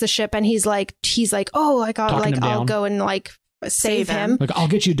to fix the ship, and he's like, oh, like I'll go and like save him. Like, I'll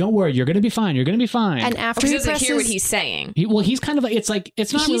get you. Don't worry, you're gonna be fine. You're gonna be fine. And after he doesn't hear what he's saying. He's kind of like, it's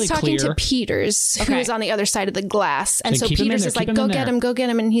not really clear. He's talking to Peters, who's on the other side of the glass, and so Peters is like, go get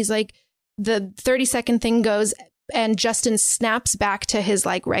him, and he's like, the 30-second thing goes. And Justin snaps back to his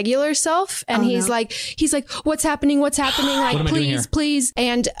like regular self, and he's like, what's happening? Like, please.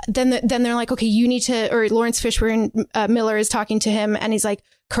 And then they're like, okay, you need to, or Lawrence Fishburne Miller is talking to him, and he's like,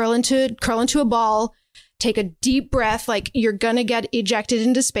 curl into a ball, take a deep breath, like you're gonna get ejected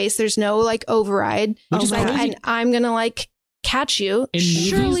into space. There's no like override, and I'm gonna like catch you. In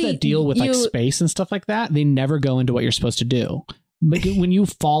movies that deal with like space and stuff like that, they never go into what you're supposed to do. But when you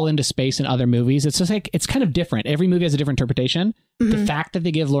fall into space in other movies, it's just like, it's kind of different. Every movie has a different interpretation. Mm-hmm. The fact that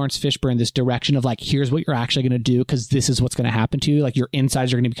they give Lawrence Fishburne this direction of like, here's what you're actually going to do, because this is what's going to happen to you. Like, your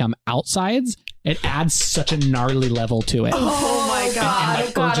insides are going to become outsides. It adds such a gnarly level to it. Oh my God.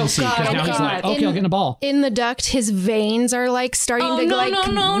 And urgency. Because now he's like, okay, I'll get in a ball. In the duct, his veins are like starting to pull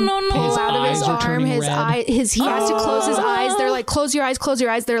out of his arm. His eye, he has to close his eyes. They're like, close your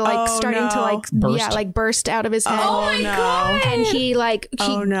eyes. They're like starting to like burst out of his head. Oh my God. And he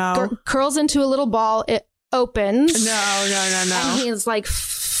curls into a little ball. It opens. No. And he's like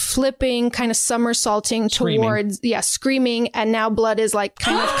flipping, kind of somersaulting towards, screaming, and now blood is like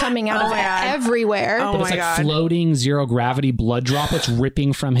kind of coming out of everywhere. But it's like floating zero gravity blood droplets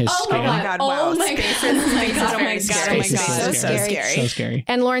ripping from his skin. Oh my God! Wow. So scary.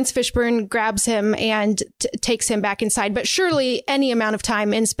 And Lawrence Fishburne grabs him and takes him back inside. But surely any amount of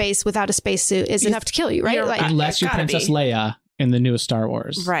time in space without a spacesuit is enough to kill you, right? Like, unless you're Princess Leia in the newest Star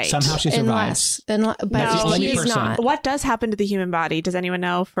Wars. Right. Somehow she survives. But he is not. What does happen to the human body? Does anyone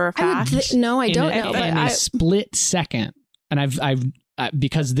know for a fact? No, I don't know. In a split second, and I've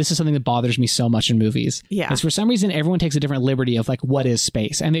because this is something that bothers me so much in movies. Yeah. Is for some reason everyone takes a different liberty of like, what is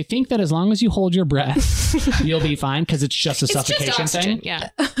space? And they think that as long as you hold your breath, you'll be fine because it's just a suffocation thing. Yeah.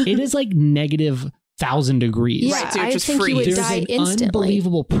 It is like negative 1,000 degrees. Right, so I think you would There's die an instantly.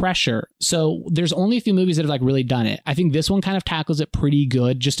 unbelievable pressure. So there's only a few movies that have like really done it. I think this one kind of tackles it pretty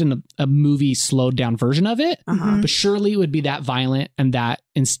good, just in a movie slowed down version of it. But surely it would be that violent and that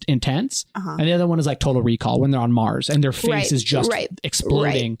intense. And the other one is like Total Recall, when they're on Mars and their face is just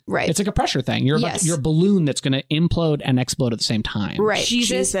exploding. Right. It's like a pressure thing. You're you're a balloon that's going to implode and explode at the same time. Right.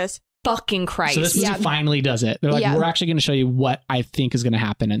 Jesus fucking Christ. So this movie finally does it. They're like, we're actually going to show you what I think is going to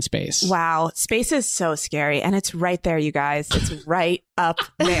happen in space. Wow. Space is so scary. And it's right there, you guys. It's right up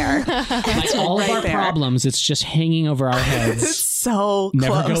there. Like all of our problems, it's just hanging over our heads. It's so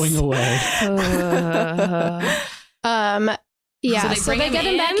never close. going away. Yeah, so they get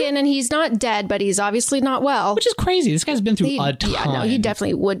him back in, and he's not dead, but he's obviously not well. Which is crazy. This guy's been through a ton. Yeah, no, he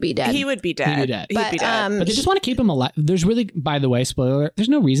definitely would be dead. He would be dead. But they just want to keep him alive. There's really, by the way, spoiler alert, there's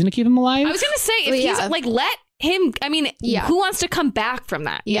no reason to keep him alive. I was going to say, if he's like, let him, I mean, who wants to come back from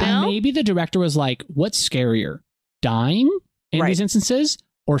that? You know? Maybe the director was like, what's scarier? Dying in these instances?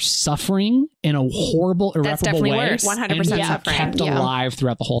 Or suffering in a horrible, irreparable way? Worse. 100% suffering. Kept alive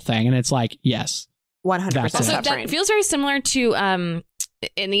throughout the whole thing. And it's like, yes. 100% also, suffering. That feels very similar to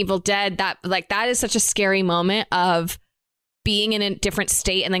in Evil Dead. That is such a scary moment of being in a different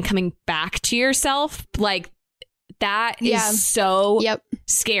state and then coming back to yourself. Like, that is so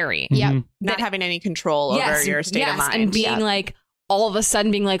scary. Not having any control over your state of mind. And being like, all of a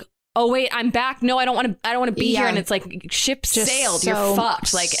sudden being like, oh wait, I'm back. No, I don't want to be here. And it's like, ship sailed. You're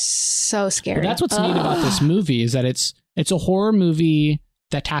fucked. Like, so scary. But that's what's neat about this movie, is that it's a horror movie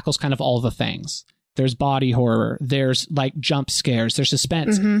that tackles kind of all the things. There's body horror. There's like jump scares. There's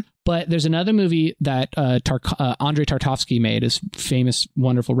suspense. But there's another movie that Andrei Tarkovsky made, this famous,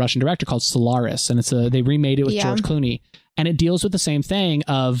 wonderful Russian director, called Solaris. And they remade it with George Clooney. And it deals with the same thing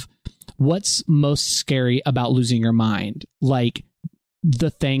of what's most scary about losing your mind. Like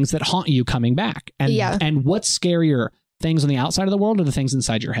the things that haunt you coming back. And what's scarier, things on the outside of the world or the things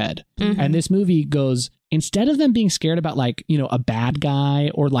inside your head? And this movie goes instead of them being scared about like, you know, a bad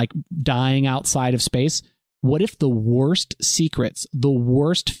guy or like dying outside of space, what if the worst secrets, the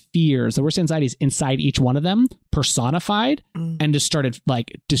worst fears, the worst anxieties inside each one of them personified and just started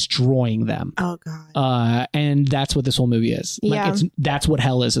like destroying them? Oh God. And that's what this whole movie is. Like that's what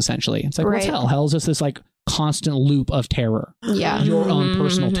hell is essentially. It's like, what's hell? Hell is just this like constant loop of terror. Yeah. Your own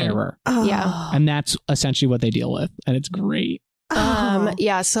personal terror. Yeah. And that's essentially what they deal with. And it's great.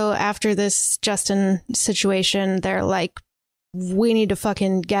 Yeah. So after this Justin situation, they're like, we need to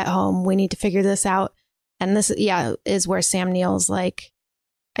fucking get home. We need to figure this out. And this, is where Sam Neill's like,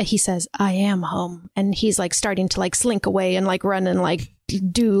 he says, I am home. And he's like starting to like slink away and like run and like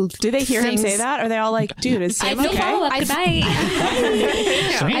do they hear him say that? Are they all like, dude, is Sam okay? I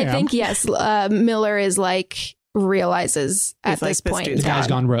think, yes. Miller is like, realizes at this point the guy's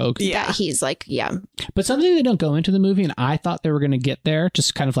gone rogue. That he's like, But something they don't go into the movie, and I thought they were going to get there,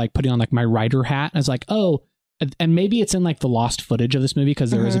 just kind of like putting on like my writer hat. I was like, oh, and maybe it's in like the lost footage of this movie because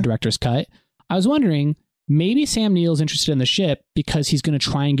there is a director's cut. I was wondering, maybe Sam Neill's interested in the ship because he's going to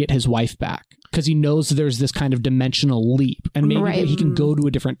try and get his wife back because he knows there's this kind of dimensional leap and maybe he can go to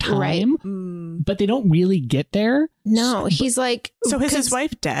a different time. But they don't really get there. No, he's like... So is his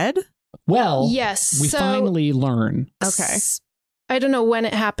wife dead? Well, yes. We finally learn. Okay. I don't know when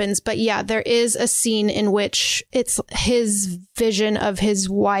it happens, but yeah, there is a scene in which it's his vision of his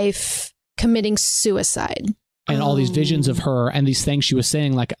wife committing suicide. And all these visions of her and these things she was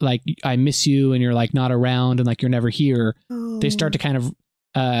saying, like I miss you and you're like not around and like you're never here. They start to kind of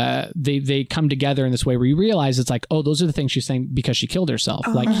they come together in this way where you realize it's like, oh, those are the things she's saying because she killed herself.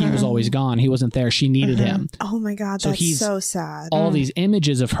 Like he was always gone. He wasn't there. She needed him. Oh my God, that's so sad. All these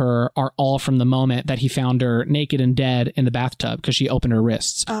images of her are all from the moment that he found her naked and dead in the bathtub because she opened her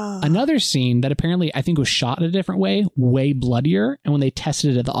wrists. Another scene that apparently I think was shot in a different way bloodier. And when they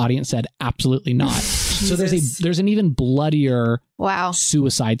tested it, the audience said absolutely not. So there's an even bloodier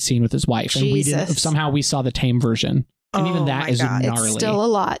suicide scene with his wife. And somehow we saw the tame version. And even that is gnarly. It's still a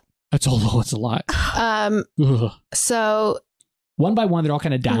lot. It's a lot. So one by one, they're all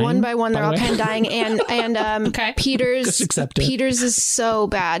kind of dying. One by one, they're all kind of dying. And Peters is so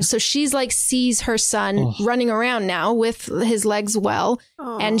bad. So she's like sees her son running around now with his legs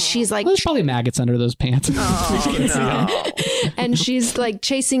and she's like, there's probably maggots under those pants. And she's like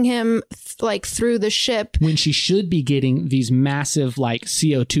chasing him like through the ship when she should be getting these massive like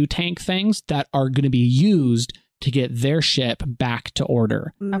CO2 tank things that are going to be used to get their ship back to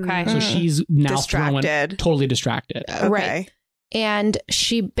order. Okay. So she's now totally distracted. Right. And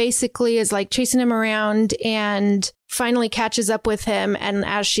she basically is like chasing him around and finally catches up with him. And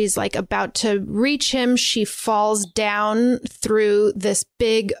as she's like about to reach him, she falls down through this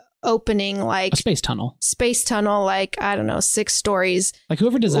big opening, like a space tunnel, like, I don't know, 6 stories. Like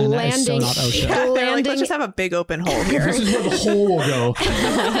whoever designed that is so not OSHA. Yeah, they're like, let's just have a big open hole here. This is where the hole will go.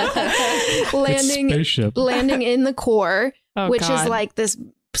 landing in the core, which is like this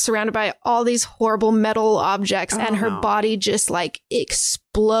surrounded by all these horrible metal objects, and her body just like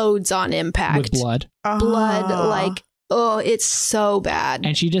explodes on impact with blood, like. Oh, it's so bad.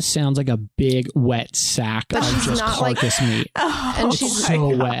 And she just sounds like a big wet sack of just carcass meat. And she's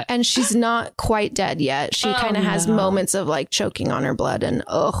so wet. And she's not quite dead yet. She kind of has moments of like choking on her blood and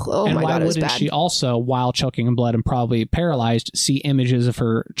oh my God, it was bad. She also, while choking in blood and probably paralyzed, see images of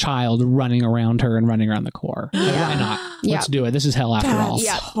her child running around her and running around the core? Why not? Let's do it. This is hell after all.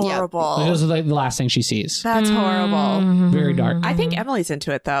 That's horrible. This is like the last thing she sees. That's horrible. Very dark. I think Emily's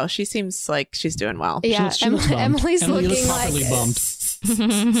into it though. She seems like she's doing well. Yeah, she looks bummed. Emily's looking properly like bummed.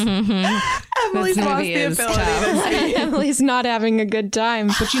 Emily's lost the ability to see. Emily's not having a good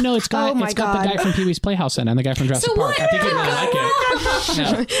time. But you know, it's got the guy from Pee-wee's Playhouse in and the guy from Jurassic Park. I think you'd really like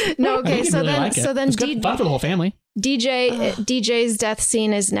it. No, okay. So then it's good fun for the whole family. DJ's death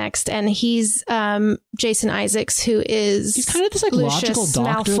scene is next, and he's Jason Isaacs, who is he's kind of this like Lucius logical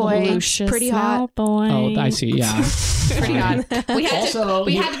doctor, Malfoy, pretty hot. Oh, I see. Yeah, pretty hot.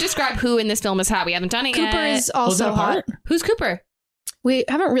 We had to describe who in this film is hot. We haven't done it yet. Cooper is also hot. Who's Cooper? We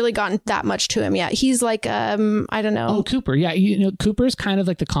haven't really gotten that much to him yet. He's like, I don't know. Oh, Cooper. Yeah. Cooper's kind of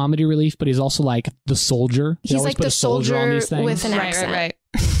like the comedy relief, but he's also like the soldier. He's like the soldier on these things. With an accent. Right.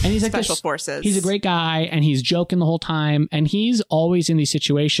 And he's like special forces. He's a great guy and he's joking the whole time. And he's always in these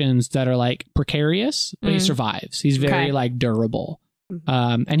situations that are like precarious, but he survives. He's very like durable.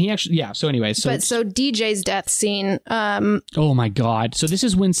 And he actually, so anyways. So DJ's death scene. Oh my God. So this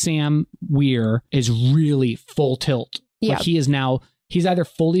is when Sam Weir is really full tilt. Yeah. Like he is now... He's either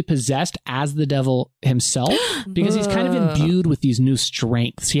fully possessed as the devil himself because he's kind of imbued with these new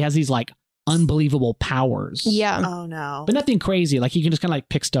strengths. He has these like unbelievable powers. Yeah. Oh no. But nothing crazy. Like he can just kind of like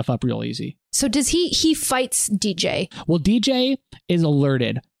pick stuff up real easy. So does he fights DJ? Well, DJ is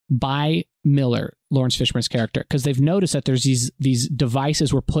alerted by Miller, Lawrence Fishburne's character, because they've noticed that there's these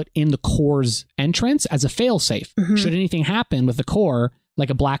devices were put in the core's entrance as a failsafe. Mm-hmm. Should anything happen with the core, like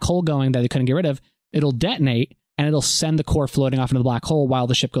a black hole going that they couldn't get rid of, it'll detonate and it'll send the core floating off into the black hole while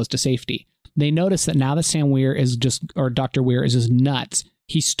the ship goes to safety. They notice that now that Dr. Weir is just nuts.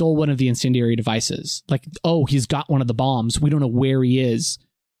 He stole one of the incendiary devices. Like, oh, he's got one of the bombs. We don't know where he is.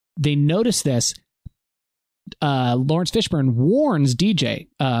 They notice this. Lawrence Fishburne warns DJ.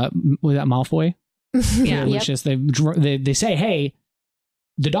 Was that Malfoy? Yeah. Lucius. They say, hey,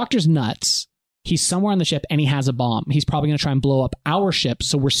 the doctor's nuts. He's somewhere on the ship and he has a bomb. He's probably going to try and blow up our ship,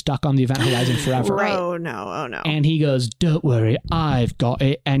 so we're stuck on the event horizon forever. Right. Oh no. And he goes, don't worry, I've got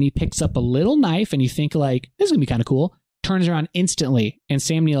it. And he picks up a little knife and you think like, this is going to be kind of cool. Turns around instantly and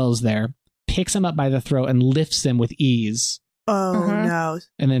Sam Neill is there, picks him up by the throat and lifts him with ease. Oh no.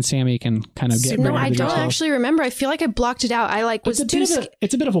 And then Sammy can kind of get No, ready I to go. don't actually remember. I feel like I blocked it out. I like was too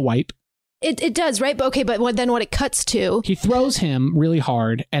it's a bit of a wipe. It does, right? But okay, but then what it cuts to? He throws him really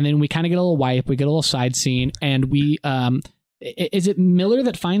hard, and then we kind of get a little wipe. We get a little side scene, and we is it Miller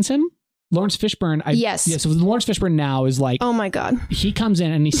that finds him? Lawrence Fishburne. Yes. Yeah. So Lawrence Fishburne now is like, oh my god. He comes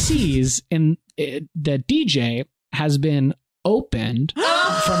in and he sees that DJ has been opened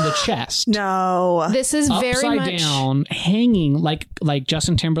from the chest. No. This is very upside much down, hanging like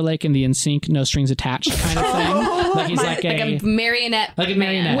Justin Timberlake in the NSYNC No Strings Attached kind of thing. Like he's like a marionette. Like a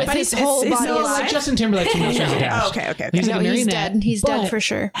marionette. With his whole body. No, like Justin Timberlake from No Strings Attached. Okay. He's like a marionette. He's dead. He's dead for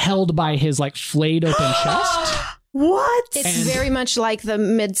sure. Held by his like flayed open chest. What? It's very much like the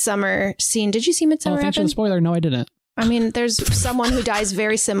Midsummer scene. Did you see Midsummer? Oh, thanks for the spoiler. No, I didn't. I mean, there's someone who dies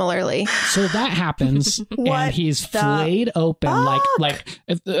very similarly. So that happens, and he's flayed open, like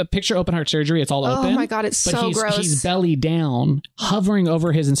if a picture open heart surgery. It's all open. Oh my god, it's so gross. He's belly down, hovering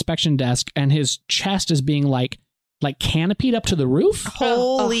over his inspection desk, and his chest is being like canopied up to the roof.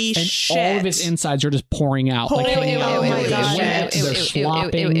 Holy and shit! All of his insides are just pouring out. Holy oh my god! They're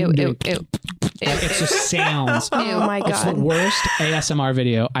slopping. It's just sounds. Oh my god! It's the worst ASMR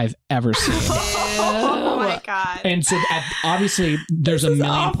video I've ever seen. Oh my god! And so obviously there's a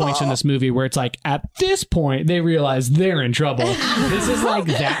million points in this movie where it's like at this point they realize they're in trouble. This is like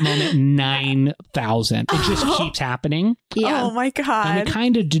that moment 9,000. It just keeps happening. Yeah. Oh my god! And we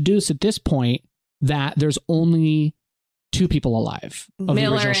kind of deduce at this point that there's only two people alive of the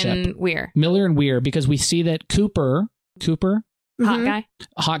original ship. Miller and Weir, because we see that Cooper,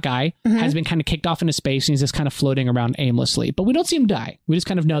 hot guy, has been kind of kicked off into space and he's just kind of floating around aimlessly. But we don't see him die. We just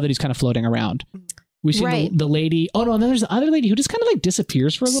kind of know that he's kind of floating around. We see the lady. Oh no, and then there's the other lady who just kind of like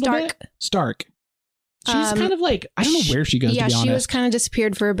disappears for a little bit. Stark. She's kind of like, I don't know where she goes. Yeah, to be honest. she was kind of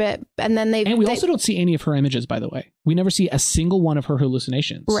disappeared for a bit, and then we also don't see any of her images. By the way, we never see a single one of her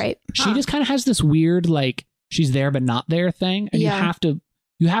hallucinations. Right. She just kind of has this weird like she's there but not there thing, and you have to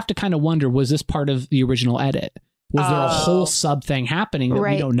kind of wonder, was this part of the original edit? Was there a whole sub thing happening that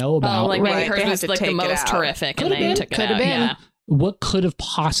we don't know about? Oh, like maybe hers was like the most horrific, and they took it out. Yeah. What could have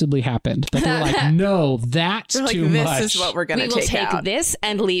possibly happened? That they're like, no, that's too much. This is what we're going to take out. We will take this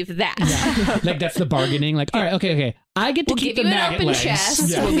and leave that. Yeah. Like that's the barganing. Like, all right, okay. I get to keep the maggot open legs. Chest.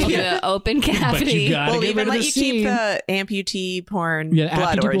 Yeah. We'll give you an open cavity. We'll even let you keep the amputee porn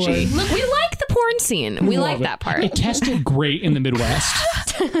blood orgy. Look, we like the porn scene. We like that part. It tested great in the Midwest.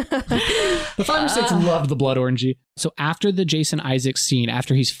 The 5 or 6 loved the blood orgy. So after the Jason Isaacs scene,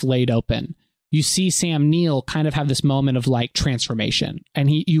 after he's flayed open, you see Sam Neill kind of have this moment of like transformation,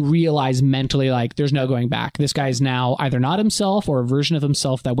 and you realize mentally like there's no going back. This guy's now either not himself or a version of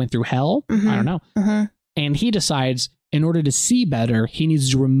himself that went through hell. I don't know. And he decides in order to see better, he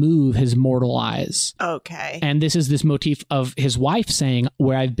needs to remove his mortal eyes. Okay. And this is this motif of his wife saying,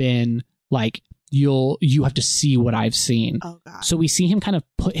 where I've been, like, you have to see what I've seen. Oh God. So we see him kind of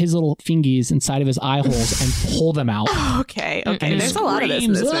put his little fingies inside of his eye holes and pull them out. Okay. And There's a lot of this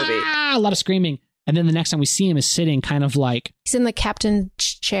in this movie. A lot of screaming. And then the next time we see him is sitting kind of like... He's in the captain's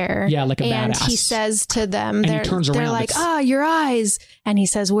chair. Yeah, like a and badass. And he says to them, he turns they're around, like, your eyes. And he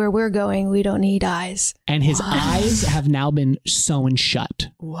says, where we're going, we don't need eyes. And his eyes have now been sewn shut.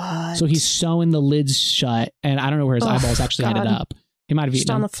 What? So he's sewing the lids shut. And I don't know where his eyeballs actually ended up. He might have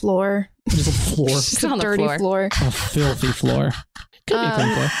eaten on the floor. Just a floor. Just a dirty floor. A filthy floor. Could be a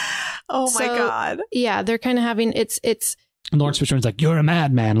clean floor. Oh my God. Yeah, they're kind of having, it's And Lawrence Fishburne's like, you're a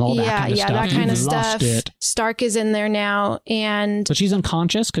madman, and all that kind of stuff. Yeah, that kind of stuff. Stark is in there now, and so she's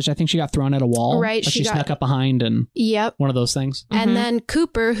unconscious because I think she got thrown at a wall. Right, she snuck up behind, and one of those things. And then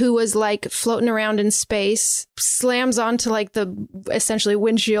Cooper, who was like floating around in space, slams onto like the essentially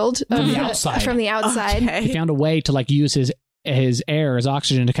windshield from the outside. From the outside, he found a way to like use his air, his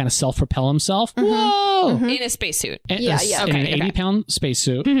oxygen, to kind of self-propel himself. Whoa! In a spacesuit. In an 80-pound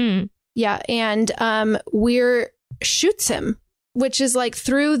spacesuit. Yeah, and Weir shoots him, which is like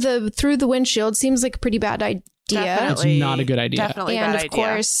through the windshield. Seems like a pretty bad idea. Definitely, it's not a good idea. Definitely and bad of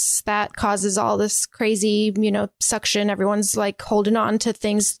course that causes all this crazy, suction. Everyone's like holding on to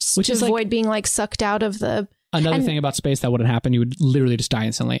things to avoid being like sucked out of the. Another thing about space that wouldn't happen, you would literally just die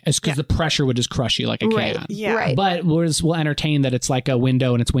instantly. It's because the pressure would just crush you like a can. Yeah. Right. But we'll entertain that it's like a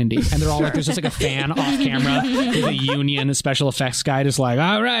window and it's windy. And they're all like, there's just like a fan off camera. There's a union, a special effects guy just like,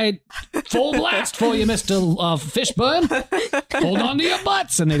 all right, full blast for you, Mr. Fishburne. Hold on to your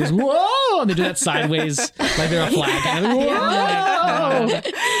butts. And they just, whoa. And they do that sideways like they're a flag. And they're like,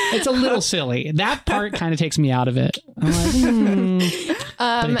 whoa. It's a little silly. That part kind of takes me out of it. I'm like,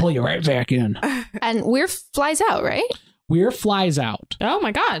 but they pull you right back in. And Weir flies out, right? Weir flies out. Oh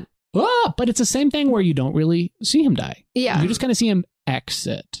my God. Oh, but it's the same thing where you don't really see him die. Yeah. You just kind of see him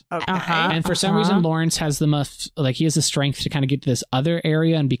exit. Okay. And for some reason, Lawrence has he has the strength to kind of get to this other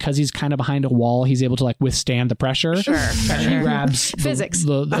area. And because he's kind of behind a wall, he's able to like withstand the pressure. Sure. He grabs physics.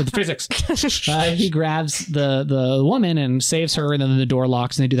 The physics. He grabs the woman and saves her. And then the door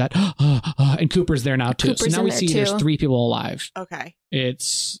locks and they do that. And Cooper's there now too. Cooper's so now we see there's 3 people alive. Okay.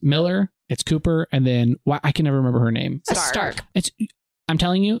 It's Miller, it's Cooper, and then I can never remember her name. Stark. I'm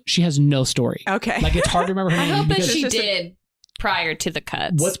telling you, she has no story. Okay. Like, it's hard to remember her name. I hope that she did prior to the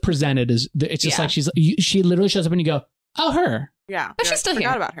cuts. What's presented is, it's just like she literally shows up and you go, oh, her. Yeah. But she's still here.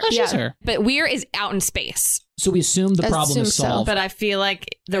 Forgot about her. Oh, she's her. But Weir is out in space. So we assume the problem is solved. But I feel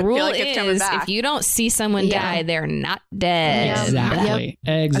like the rule is if you don't see someone die, they're not dead. Exactly.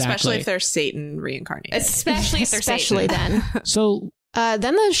 Exactly. Especially if they're Satan reincarnated. Especially if they're Satan. Then. So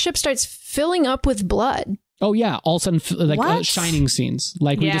then the ship starts filling up with blood. Oh, yeah. All of a sudden, shining scenes.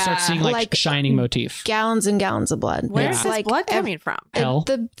 Like, we just start seeing, like a shining motif. Gallons and gallons of blood. Where's this blood coming from? Hell.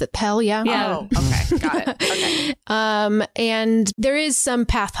 The hell, yeah. Oh, okay. Got it. Okay. And there is some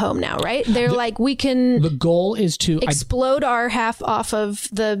path home now, right? They're like, we can... The goal is to... explode our half off of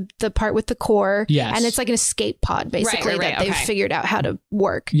the part with the core. Yes. And it's like an escape pod, basically, that they've figured out how to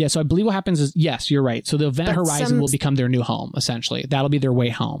work. Yeah, so I believe what happens is, yes, you're right. So the Event Horizon will become their new home, essentially. That'll be their way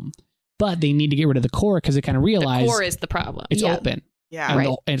home. But they need to get rid of the core because they kind of realize... The core is the problem. It's open. Yeah.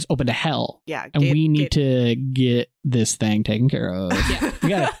 And it's open to hell. Yeah. And we need to get this thing taken care of. Yeah. We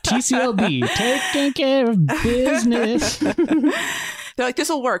got a TCOB, taking care of business. They're like, this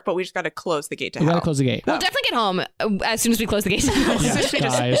will work, but we just got to close the gate to hell. We got to close the gate. We'll definitely get home as soon as we close the gate to hell. As soon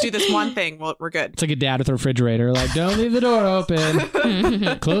as we just do this one thing, we're good. It's like a dad with a refrigerator. Like, don't leave the door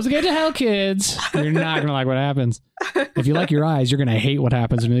open. Close the gate to hell, kids. You're not going to like what happens. If you like your eyes, you're going to hate what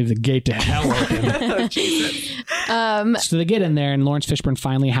happens when you leave the gate to hell open. Oh, Jesus. So they get in there, and Lawrence Fishburne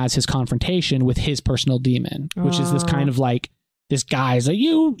finally has his confrontation with his personal demon, which is this kind of like, this guy's like,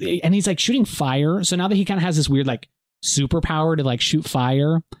 and he's like shooting fire. So now that he kind of has this weird like superpower to like shoot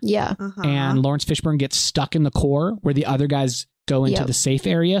fire. Yeah. And Lawrence Fishburne gets stuck in the core where the other guys go into the safe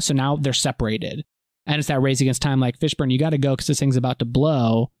area. So now they're separated. And it's that race against time. Like, Fishburne, you got to go because this thing's about to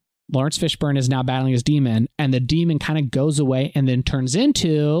blow. Lawrence Fishburne is now battling his demon, and the demon kind of goes away and then turns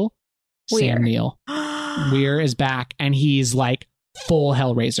into Weir. Sam Neill. Weir is back, and he's like full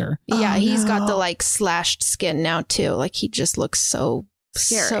Hellraiser. Yeah, he's got the like slashed skin now too. Like, he just looks so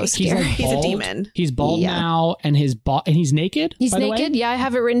scary. So scary. He's a demon. He's bald now, and and he's naked. He's naked. Yeah, I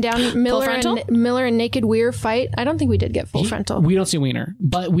have it written down. Miller and Naked Weir fight. I don't think we did get full frontal. We don't see Wiener,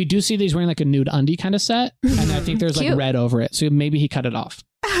 but we do see that he's wearing like a nude undie kind of set, and I think there's like red over it. So maybe he cut it off.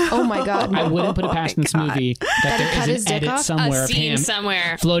 Oh my God. I wouldn't put it past this movie that there is an edit somewhere of him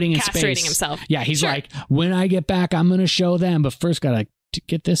floating in castrating space. Himself. Yeah, he's like, when I get back, I'm going to show them, but first gotta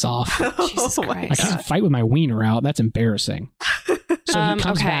get this off. Jesus Christ. I can't fight with my wiener out. That's embarrassing. So he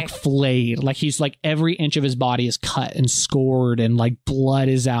comes back flayed. Like, he's like, every inch of his body is cut and scored, and like blood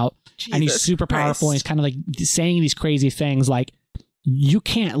is out. And he's super powerful. And he's kind of like saying these crazy things like, you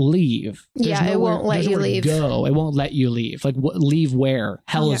can't leave. It won't let you leave. Go. It won't let you leave. Like, leave where?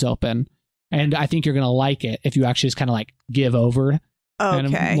 Hell is open. And I think you're going to like it if you actually just kind of like give over.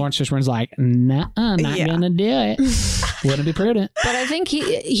 Okay. And Lawrence Fishburne's like, nah, not going to do it. Wouldn't be prudent. But I think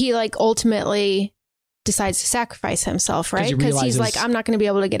he like ultimately decides to sacrifice himself, right? Because he's like, I'm not going to be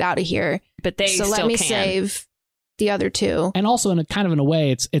able to get out of here. But they so still let me can. save the other two. And also in a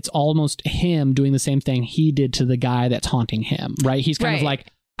way, it's almost him doing the same thing he did to the guy that's haunting him, right? He's kind of like,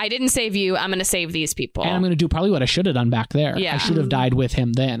 I didn't save you. I'm going to save these people. And I'm going to do probably what I should have done back there. Yeah. I should have died with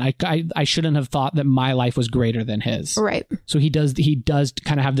him then. I shouldn't have thought that my life was greater than his. Right. So he does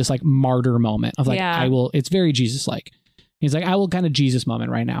kind of have this like martyr moment of like, it's very Jesus-like. He's like, I will kind of Jesus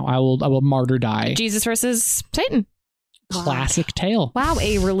moment right now. I will martyr die. Jesus versus Satan. Classic tale. Wow,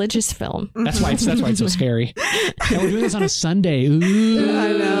 a religious film. That's why it's so scary. And we're doing this on a Sunday. Ooh,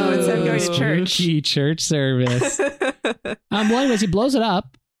 I know. Instead of going to church. Church service. Well, anyways, he blows it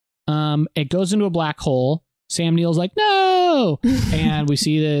up. It goes into a black hole. Sam Neill's like, no! And we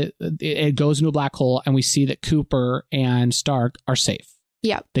see that it goes into a black hole, and we see that Cooper and Stark are safe.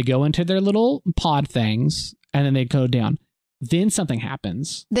 Yeah. They go into their little pod things, and then they go down. Then something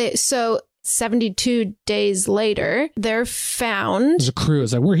happens. So 72 days later, they're found. There's a crew.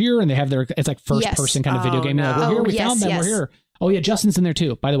 It's like, we're here, and they have it's like first person kind of video game. No. Like, we're here, we found them, we're here. Oh yeah, Justin's in there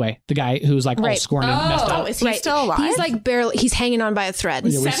too, by the way. The guy who's like all scorned and messed up. Is he still alive? He's like he's hanging on by a thread.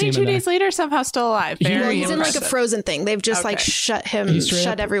 Yeah, 72 days later, somehow still alive. He's in like a frozen thing. They've just like shut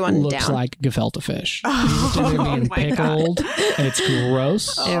everyone looks down. like gefilte fish. He's being pickled. And it's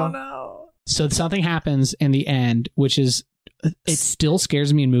gross. Oh no. So something happens in the end, which is, it still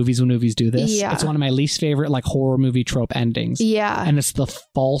scares me in movies when movies do this. Yeah. It's one of my least favorite like horror movie trope endings. Yeah. And it's the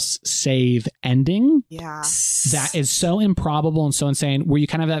false save ending. Yeah. That is so improbable and so insane, where you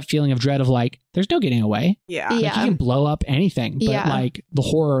kind of have that feeling of dread of like, there's no getting away. Yeah. Like, you can blow up anything, but like the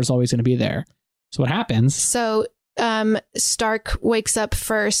horror is always going to be there. So what happens? So Stark wakes up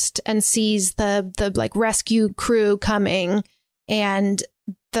first and sees the like rescue crew coming, and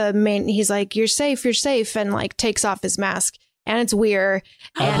he's like, you're safe, and like takes off his mask. And it's Weir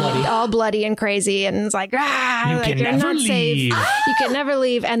and all bloody and crazy, and it's like, you're not safe. You can never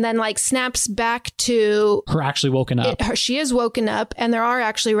leave. And then like snaps back to her actually woken up. She is woken up, and there are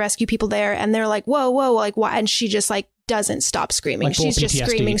actually rescue people there, and they're like, whoa, like why? And she just like doesn't stop screaming. Like she's just PTSD.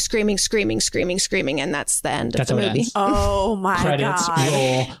 screaming, and that's the end of the how it movie. ends. Oh my Credits God.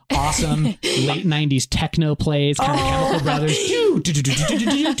 roll. Awesome late 90s techno plays, kind of Chemical Brothers.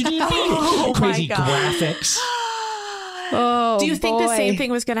 Crazy graphics. Oh, do you think the same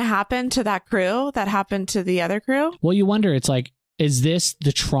thing was going to happen to that crew that happened to the other crew? Well, you wonder, it's like, is this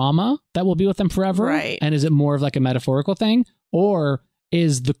the trauma that will be with them forever? Right. And is it more of like a metaphorical thing? Or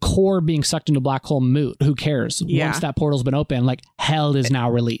is the core being sucked into a black hole moot? Who cares? Yeah. Once that portal's been opened, like hell is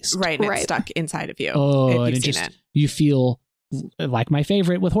now released. Right. And it's stuck inside of you. Oh, if and you've seen it. you feel like my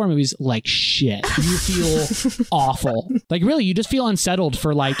favorite with horror movies, like shit. You feel awful. Like really, you just feel unsettled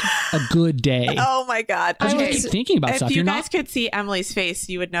for like a good day. Oh my God. I just keep thinking about if stuff. If you guys could see Emily's face,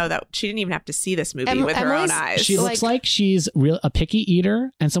 you would know that she didn't even have to see this movie with her own eyes. She looks like she's a picky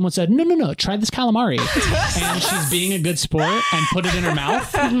eater, and someone said, no, try this calamari. And she's being a good sport and put it in her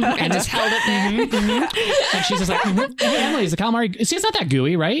mouth and just held it there. And she's just like, hey, Emily, is the calamari, see, it's not that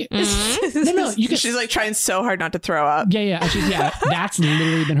gooey, right? No, you can. She's like trying so hard not to throw up. Yeah, that's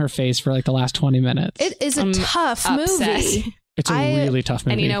literally been her face for like the last 20 minutes. It is a tough movie. It's a really tough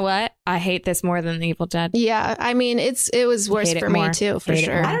movie. And you know what? I hate this more than The Evil Dead. Yeah, I mean, it was worse for me too, for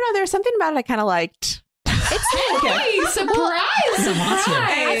sure. I don't know. There's something about it I kind of liked. It's okay. Surprise!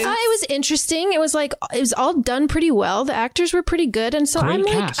 I thought it was interesting. It was all done pretty well. The actors were pretty good, and so I'm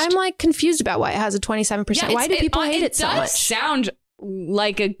like confused about why it has a 27%. Why do people hate it so much? It does sound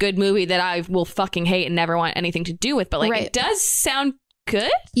like a good movie that I will fucking hate and never want anything to do with, but like it does sound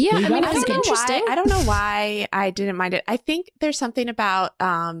good. Yeah, I mean, I think interesting. I don't know why I didn't mind it. I think there's something about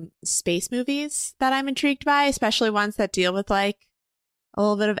space movies that I'm intrigued by, especially ones that deal with like a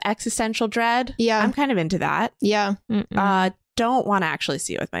little bit of existential dread. Yeah, I'm kind of into that. Yeah. Don't want to actually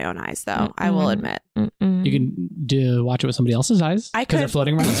see it with my own eyes, though. I will admit. You can watch it with somebody else's eyes because they're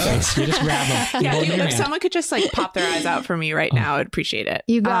floating around in space. You just grab them. Yeah, if someone could just like pop their eyes out for me right now, I'd appreciate it.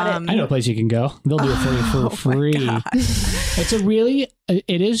 You got it. I know a place you can go. They'll do it for you for free.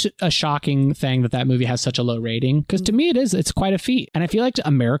 It is a shocking thing that movie has such a low rating, because to me it's quite a feat. And I feel like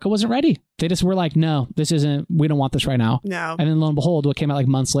America wasn't ready. They just were like, no, we don't want this right now. No. And then lo and behold, what came out like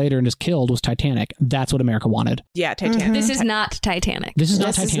months later and just killed was Titanic. That's what America wanted. Yeah, Titanic. This is not Titanic. This is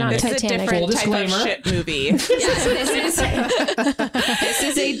not Titanic. This is a different type of shit movie. This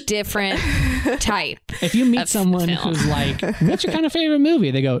is a different type. If you meet someone who's like, what's your kind of favorite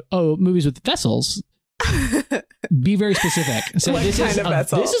movie? They go, oh, movies with vessels. Be very specific. So this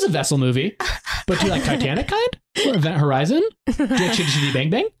is a vessel movie. But do you like Titanic kind? Or Event Horizon? Do you like Chitty Chitty Bang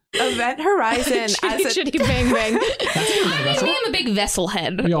Bang? Event Horizon as a Chitty Bang Bang. I'm a big vessel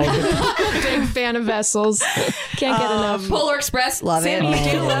head. We all did. Big fan of vessels. Can't get enough. Polar Express, love Sam,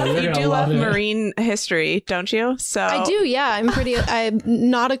 it. you do love marine history, don't you? So I do, yeah. I'm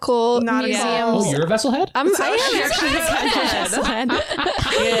nautical museums. Oh, you're a vessel head? I am actually a vessel head.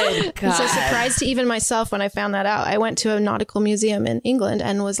 Good God. So surprised to even myself when I found that out. I went to a nautical museum in England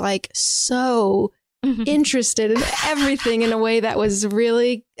and was like so interested in everything in a way that was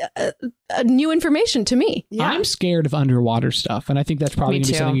really new information to me. Yeah. I'm scared of underwater stuff, and I think that's probably going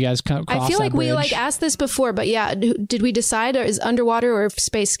to be something you guys cross. I feel like we asked this before, but yeah, did we decide, or is underwater or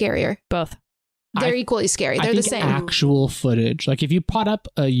space scarier? Both. They're equally scary. They're the same. Actual footage, like if you put up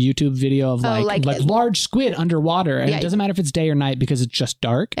a YouTube video of like large squid underwater, and it doesn't matter if it's day or night because it's just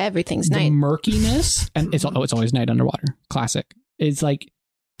dark. Everything's night. The murkiness, and it's always night underwater. Classic. It's like.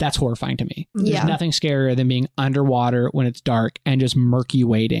 That's horrifying to me. There's nothing scarier than being underwater when it's dark and just murky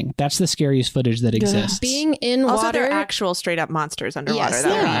waiting. That's the scariest footage that exists. Being in water. Also, they're actual straight up monsters underwater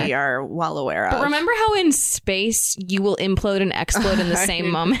that we are well aware of. But remember how in space you will implode and explode in the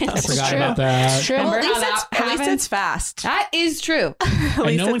same moment? I forgot about that. It's true. Well, at least it's fast. That is true.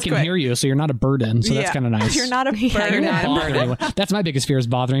 And no one can hear you, so you're not a burden. So that's kind of nice. You're not a burden. You're not bothering anyone. That's my biggest fear, is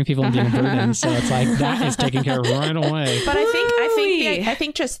bothering people and being a burden. So it's like that is taken care of right away. But I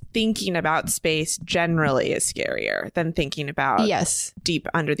think just thinking about space generally is scarier than thinking about deep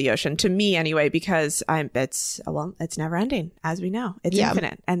under the ocean, to me anyway, because it's never ending, as we know. It's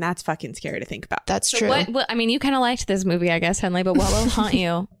infinite, and that's fucking scary to think about. That's true. What I mean, you kind of liked this movie, I guess, Henley, but what will haunt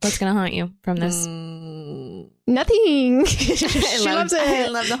you? What's going to haunt you from this? Nothing. I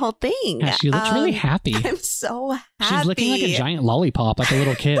love the whole thing. Yeah, she looks really happy. I'm so happy. She's looking like a giant lollipop, like a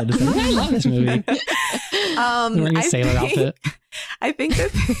little kid. It's like, I love this movie. Wearing a sailor outfit. I think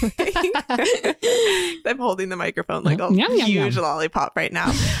that I'm holding the microphone like a huge lollipop right now.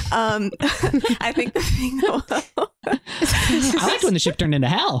 I think the thing that I liked when the ship turned into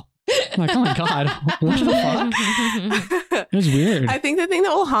hell. I'm like, oh my God, what the fuck? It was weird. I think the thing that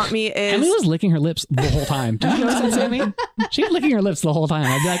will haunt me is Emily was licking her lips the whole time. Did you notice that, Sammy? She was licking her lips the whole time.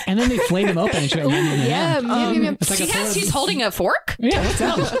 I'd be like, and then they flayed them open and she went, She's holding a fork? Yeah, what's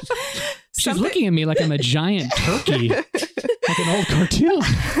that? She's looking at me like I'm a giant turkey, like an old cartoon.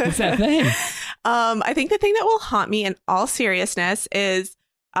 What's that thing? I think the thing that will haunt me in all seriousness is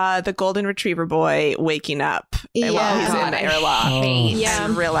the golden retriever boy waking up while he's in the airlock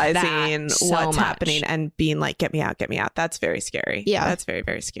and realizing what's happening and being like, get me out. That's very scary. Yeah. That's very,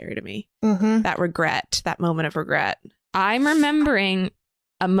 very scary to me. Mm-hmm. That regret, that moment of regret. I'm remembering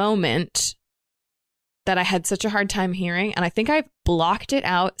a moment that I had such a hard time hearing, and I think I've blocked it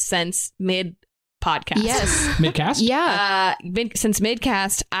out since mid-podcast. Yes. Midcast? Yeah. Since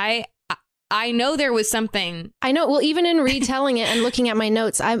midcast, I know there was something. I know. Well, even in retelling it and looking at my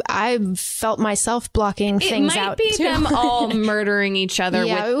notes, I felt myself blocking things out. It might be them all murdering each other.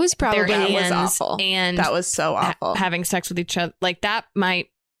 Yeah, with it was probably their hands that was awful. And that was so awful. Having sex with each other, like that might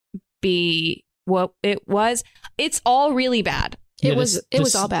be what it was. It's all really bad. It was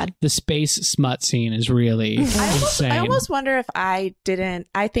all bad. The space smut scene is really insane. I almost wonder if I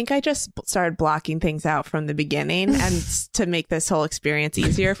think I just started blocking things out from the beginning and to make this whole experience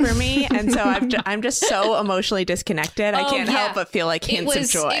easier for me. And so I'm just so emotionally disconnected. I can't help but feel like hints of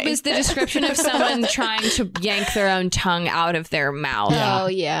joy. It was the description of someone trying to yank their own tongue out of their mouth. Oh,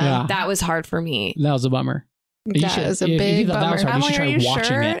 yeah. That was hard for me. That was a bummer. That was a big bummer. That was hard. You should try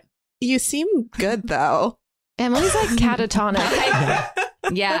watching it. You seem good, though. Emily's like catatonic.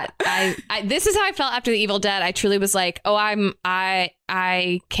 Yeah, I this is how I felt after The Evil Dead. I truly was like, oh, I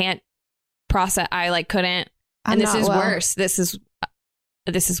can't process. I like couldn't. And this is worse. This is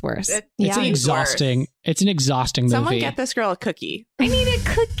worse. It's an exhausting. It's an exhausting movie. Someone get this girl a cookie. I need a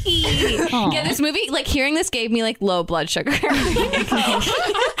cookie. Yeah, this movie, like hearing this gave me like low blood sugar.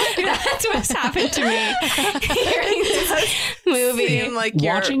 That's what's happened to me hearing this movie. Like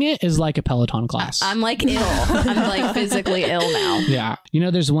watching it is like a Peloton class. I'm like ill. I'm like physically ill now. Yeah. You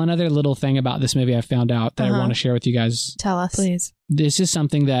know, there's one other little thing about this movie I found out that I want to share with you guys. Tell us, please. This is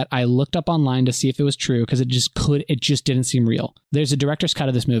something that I looked up online to see if it was true because it just didn't seem real. There's a director's cut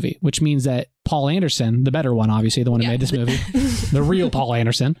of this movie, which means that Paul Anderson, the better one, obviously, the one who made this movie, the real Paul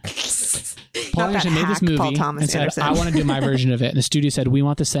Anderson. Paul Anderson made this movie and said, I want to do my version of it. And the studio said, we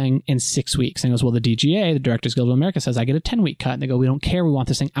want this thing in 6 weeks. And he goes, well, the DGA, the Directors Guild of America, says I get a 10-week cut. And they go, we don't care. We want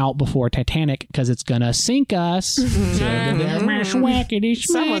this thing out before Titanic because it's going to sink us. Someone's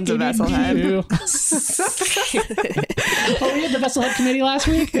a vessel head. Oh, we had the vessel head committee last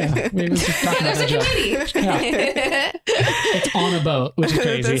week? Yeah, there's a committee. Yeah. It's on a boat, which is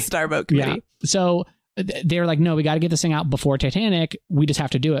crazy. The Starboat Committee. Yeah. So they're like, no, we got to get this thing out before Titanic. We just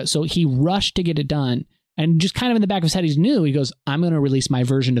have to do it. So he rushed to get it done. And just kind of in the back of his head, he knew, he goes, I'm going to release my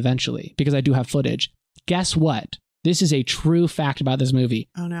version eventually because I do have footage. Guess what? This is a true fact about this movie.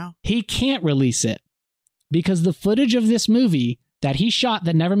 Oh, no. He can't release it because the footage of this movie that he shot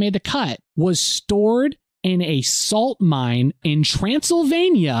that never made the cut was stored in a salt mine in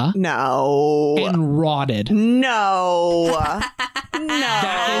Transylvania. No. And rotted. No. No.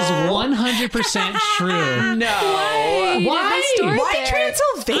 That is 100% true. No. Why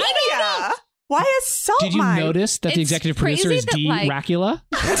Transylvania? Why a salt mine? Did you notice that the executive producer is D. Racula?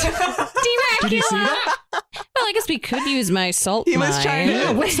 D. Racula? Did you see that? Well, I guess we could use my salt He was trying to...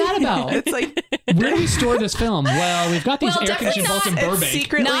 Yeah, what's that about? It's like... Where do we store this film? Well, we've got these air-conditioned vaults in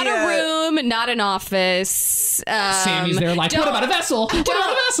Burbank. Not a room, not an office. Sammy's there like, what about a vessel? What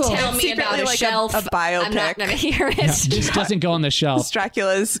about a vessel? Tell me about a shelf. A biopic. I'm not going to hear it. Yeah, just doesn't go on the shelf.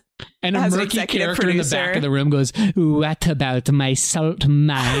 Dracula's... And a murky character in the back of the room goes, what about my salt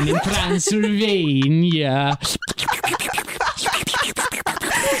mine in Transylvania?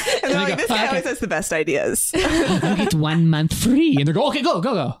 And they're like, this guy always has the best ideas. You get 1 month free. And they go, okay, go.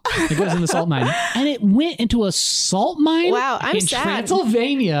 It goes in the salt mine. And it went into a salt mine. Wow, I'm in sad.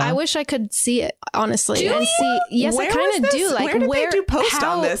 Transylvania. I wish I could see it, honestly. Do and you? see. Yes, Where I kind of do. Like, where did they do post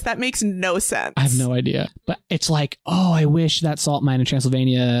on this? That makes no sense. I have no idea. But it's like, oh, I wish that salt mine in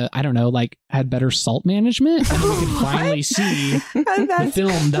Transylvania, I don't know, like had better salt management. And we could finally see the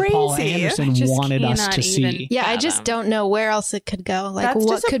film that Paul Anderson wanted us to see. Yeah, I just don't know where else it could go. Like, That's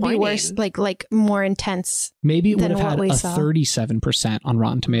what could be worse? Like more intense. Maybe it would have had a saw. 37% on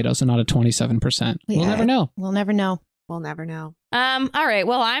Rotten Tomatoes and not a 27%. Yeah, we'll never know. We'll never know. We'll never know. All right.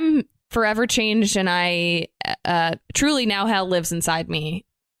 Well, I'm forever changed, and I truly now hell lives inside me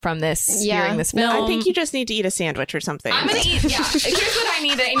from this hearing this film. I think you just need to eat a sandwich or something. I'm gonna eat. Yeah. Here's what I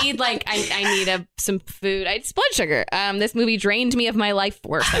need. I need some food. It's blood sugar. This movie drained me of my life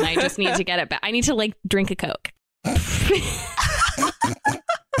force, and I just need to get it back. I need to drink a Coke.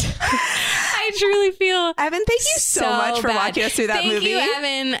 I truly feel Evan, thank you so much for walking us through that movie. Thank you,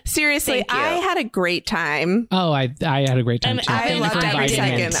 Evan. Seriously, I had a great time. Oh, I had a great time too. I loved every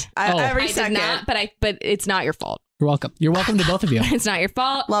second. Every second. Did not, but it's not your fault. You're welcome. You're welcome to both of you. It's not your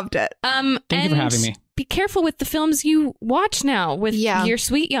fault. Loved it. Thank you for having me. Be careful with the films you watch now with your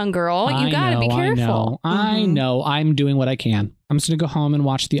sweet young girl. You gotta be careful. I know. I'm doing what I can. I'm just gonna go home and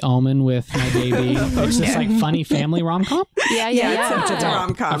watch The Omen with my baby. It's this like funny family rom-com. Yeah. It's a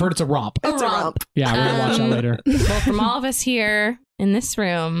rom-com. I've heard it's a romp. It's a romp. Yeah, we're gonna watch that later. Well, from all of us here in this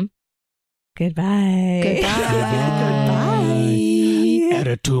room, goodbye. Goodbye.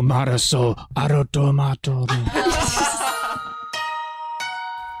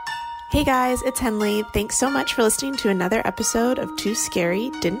 Hey guys, it's Henley. Thanks so much for listening to another episode of Too Scary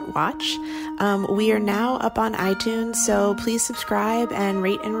Didn't Watch. We are now up on iTunes, so please subscribe and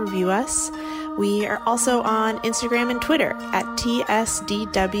rate and review us. We are also on Instagram and Twitter at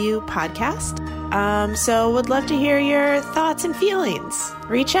TSDW Podcast. So would love to hear your thoughts and feelings.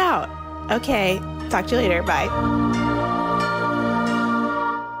 Reach out. Okay, talk to you later. Bye.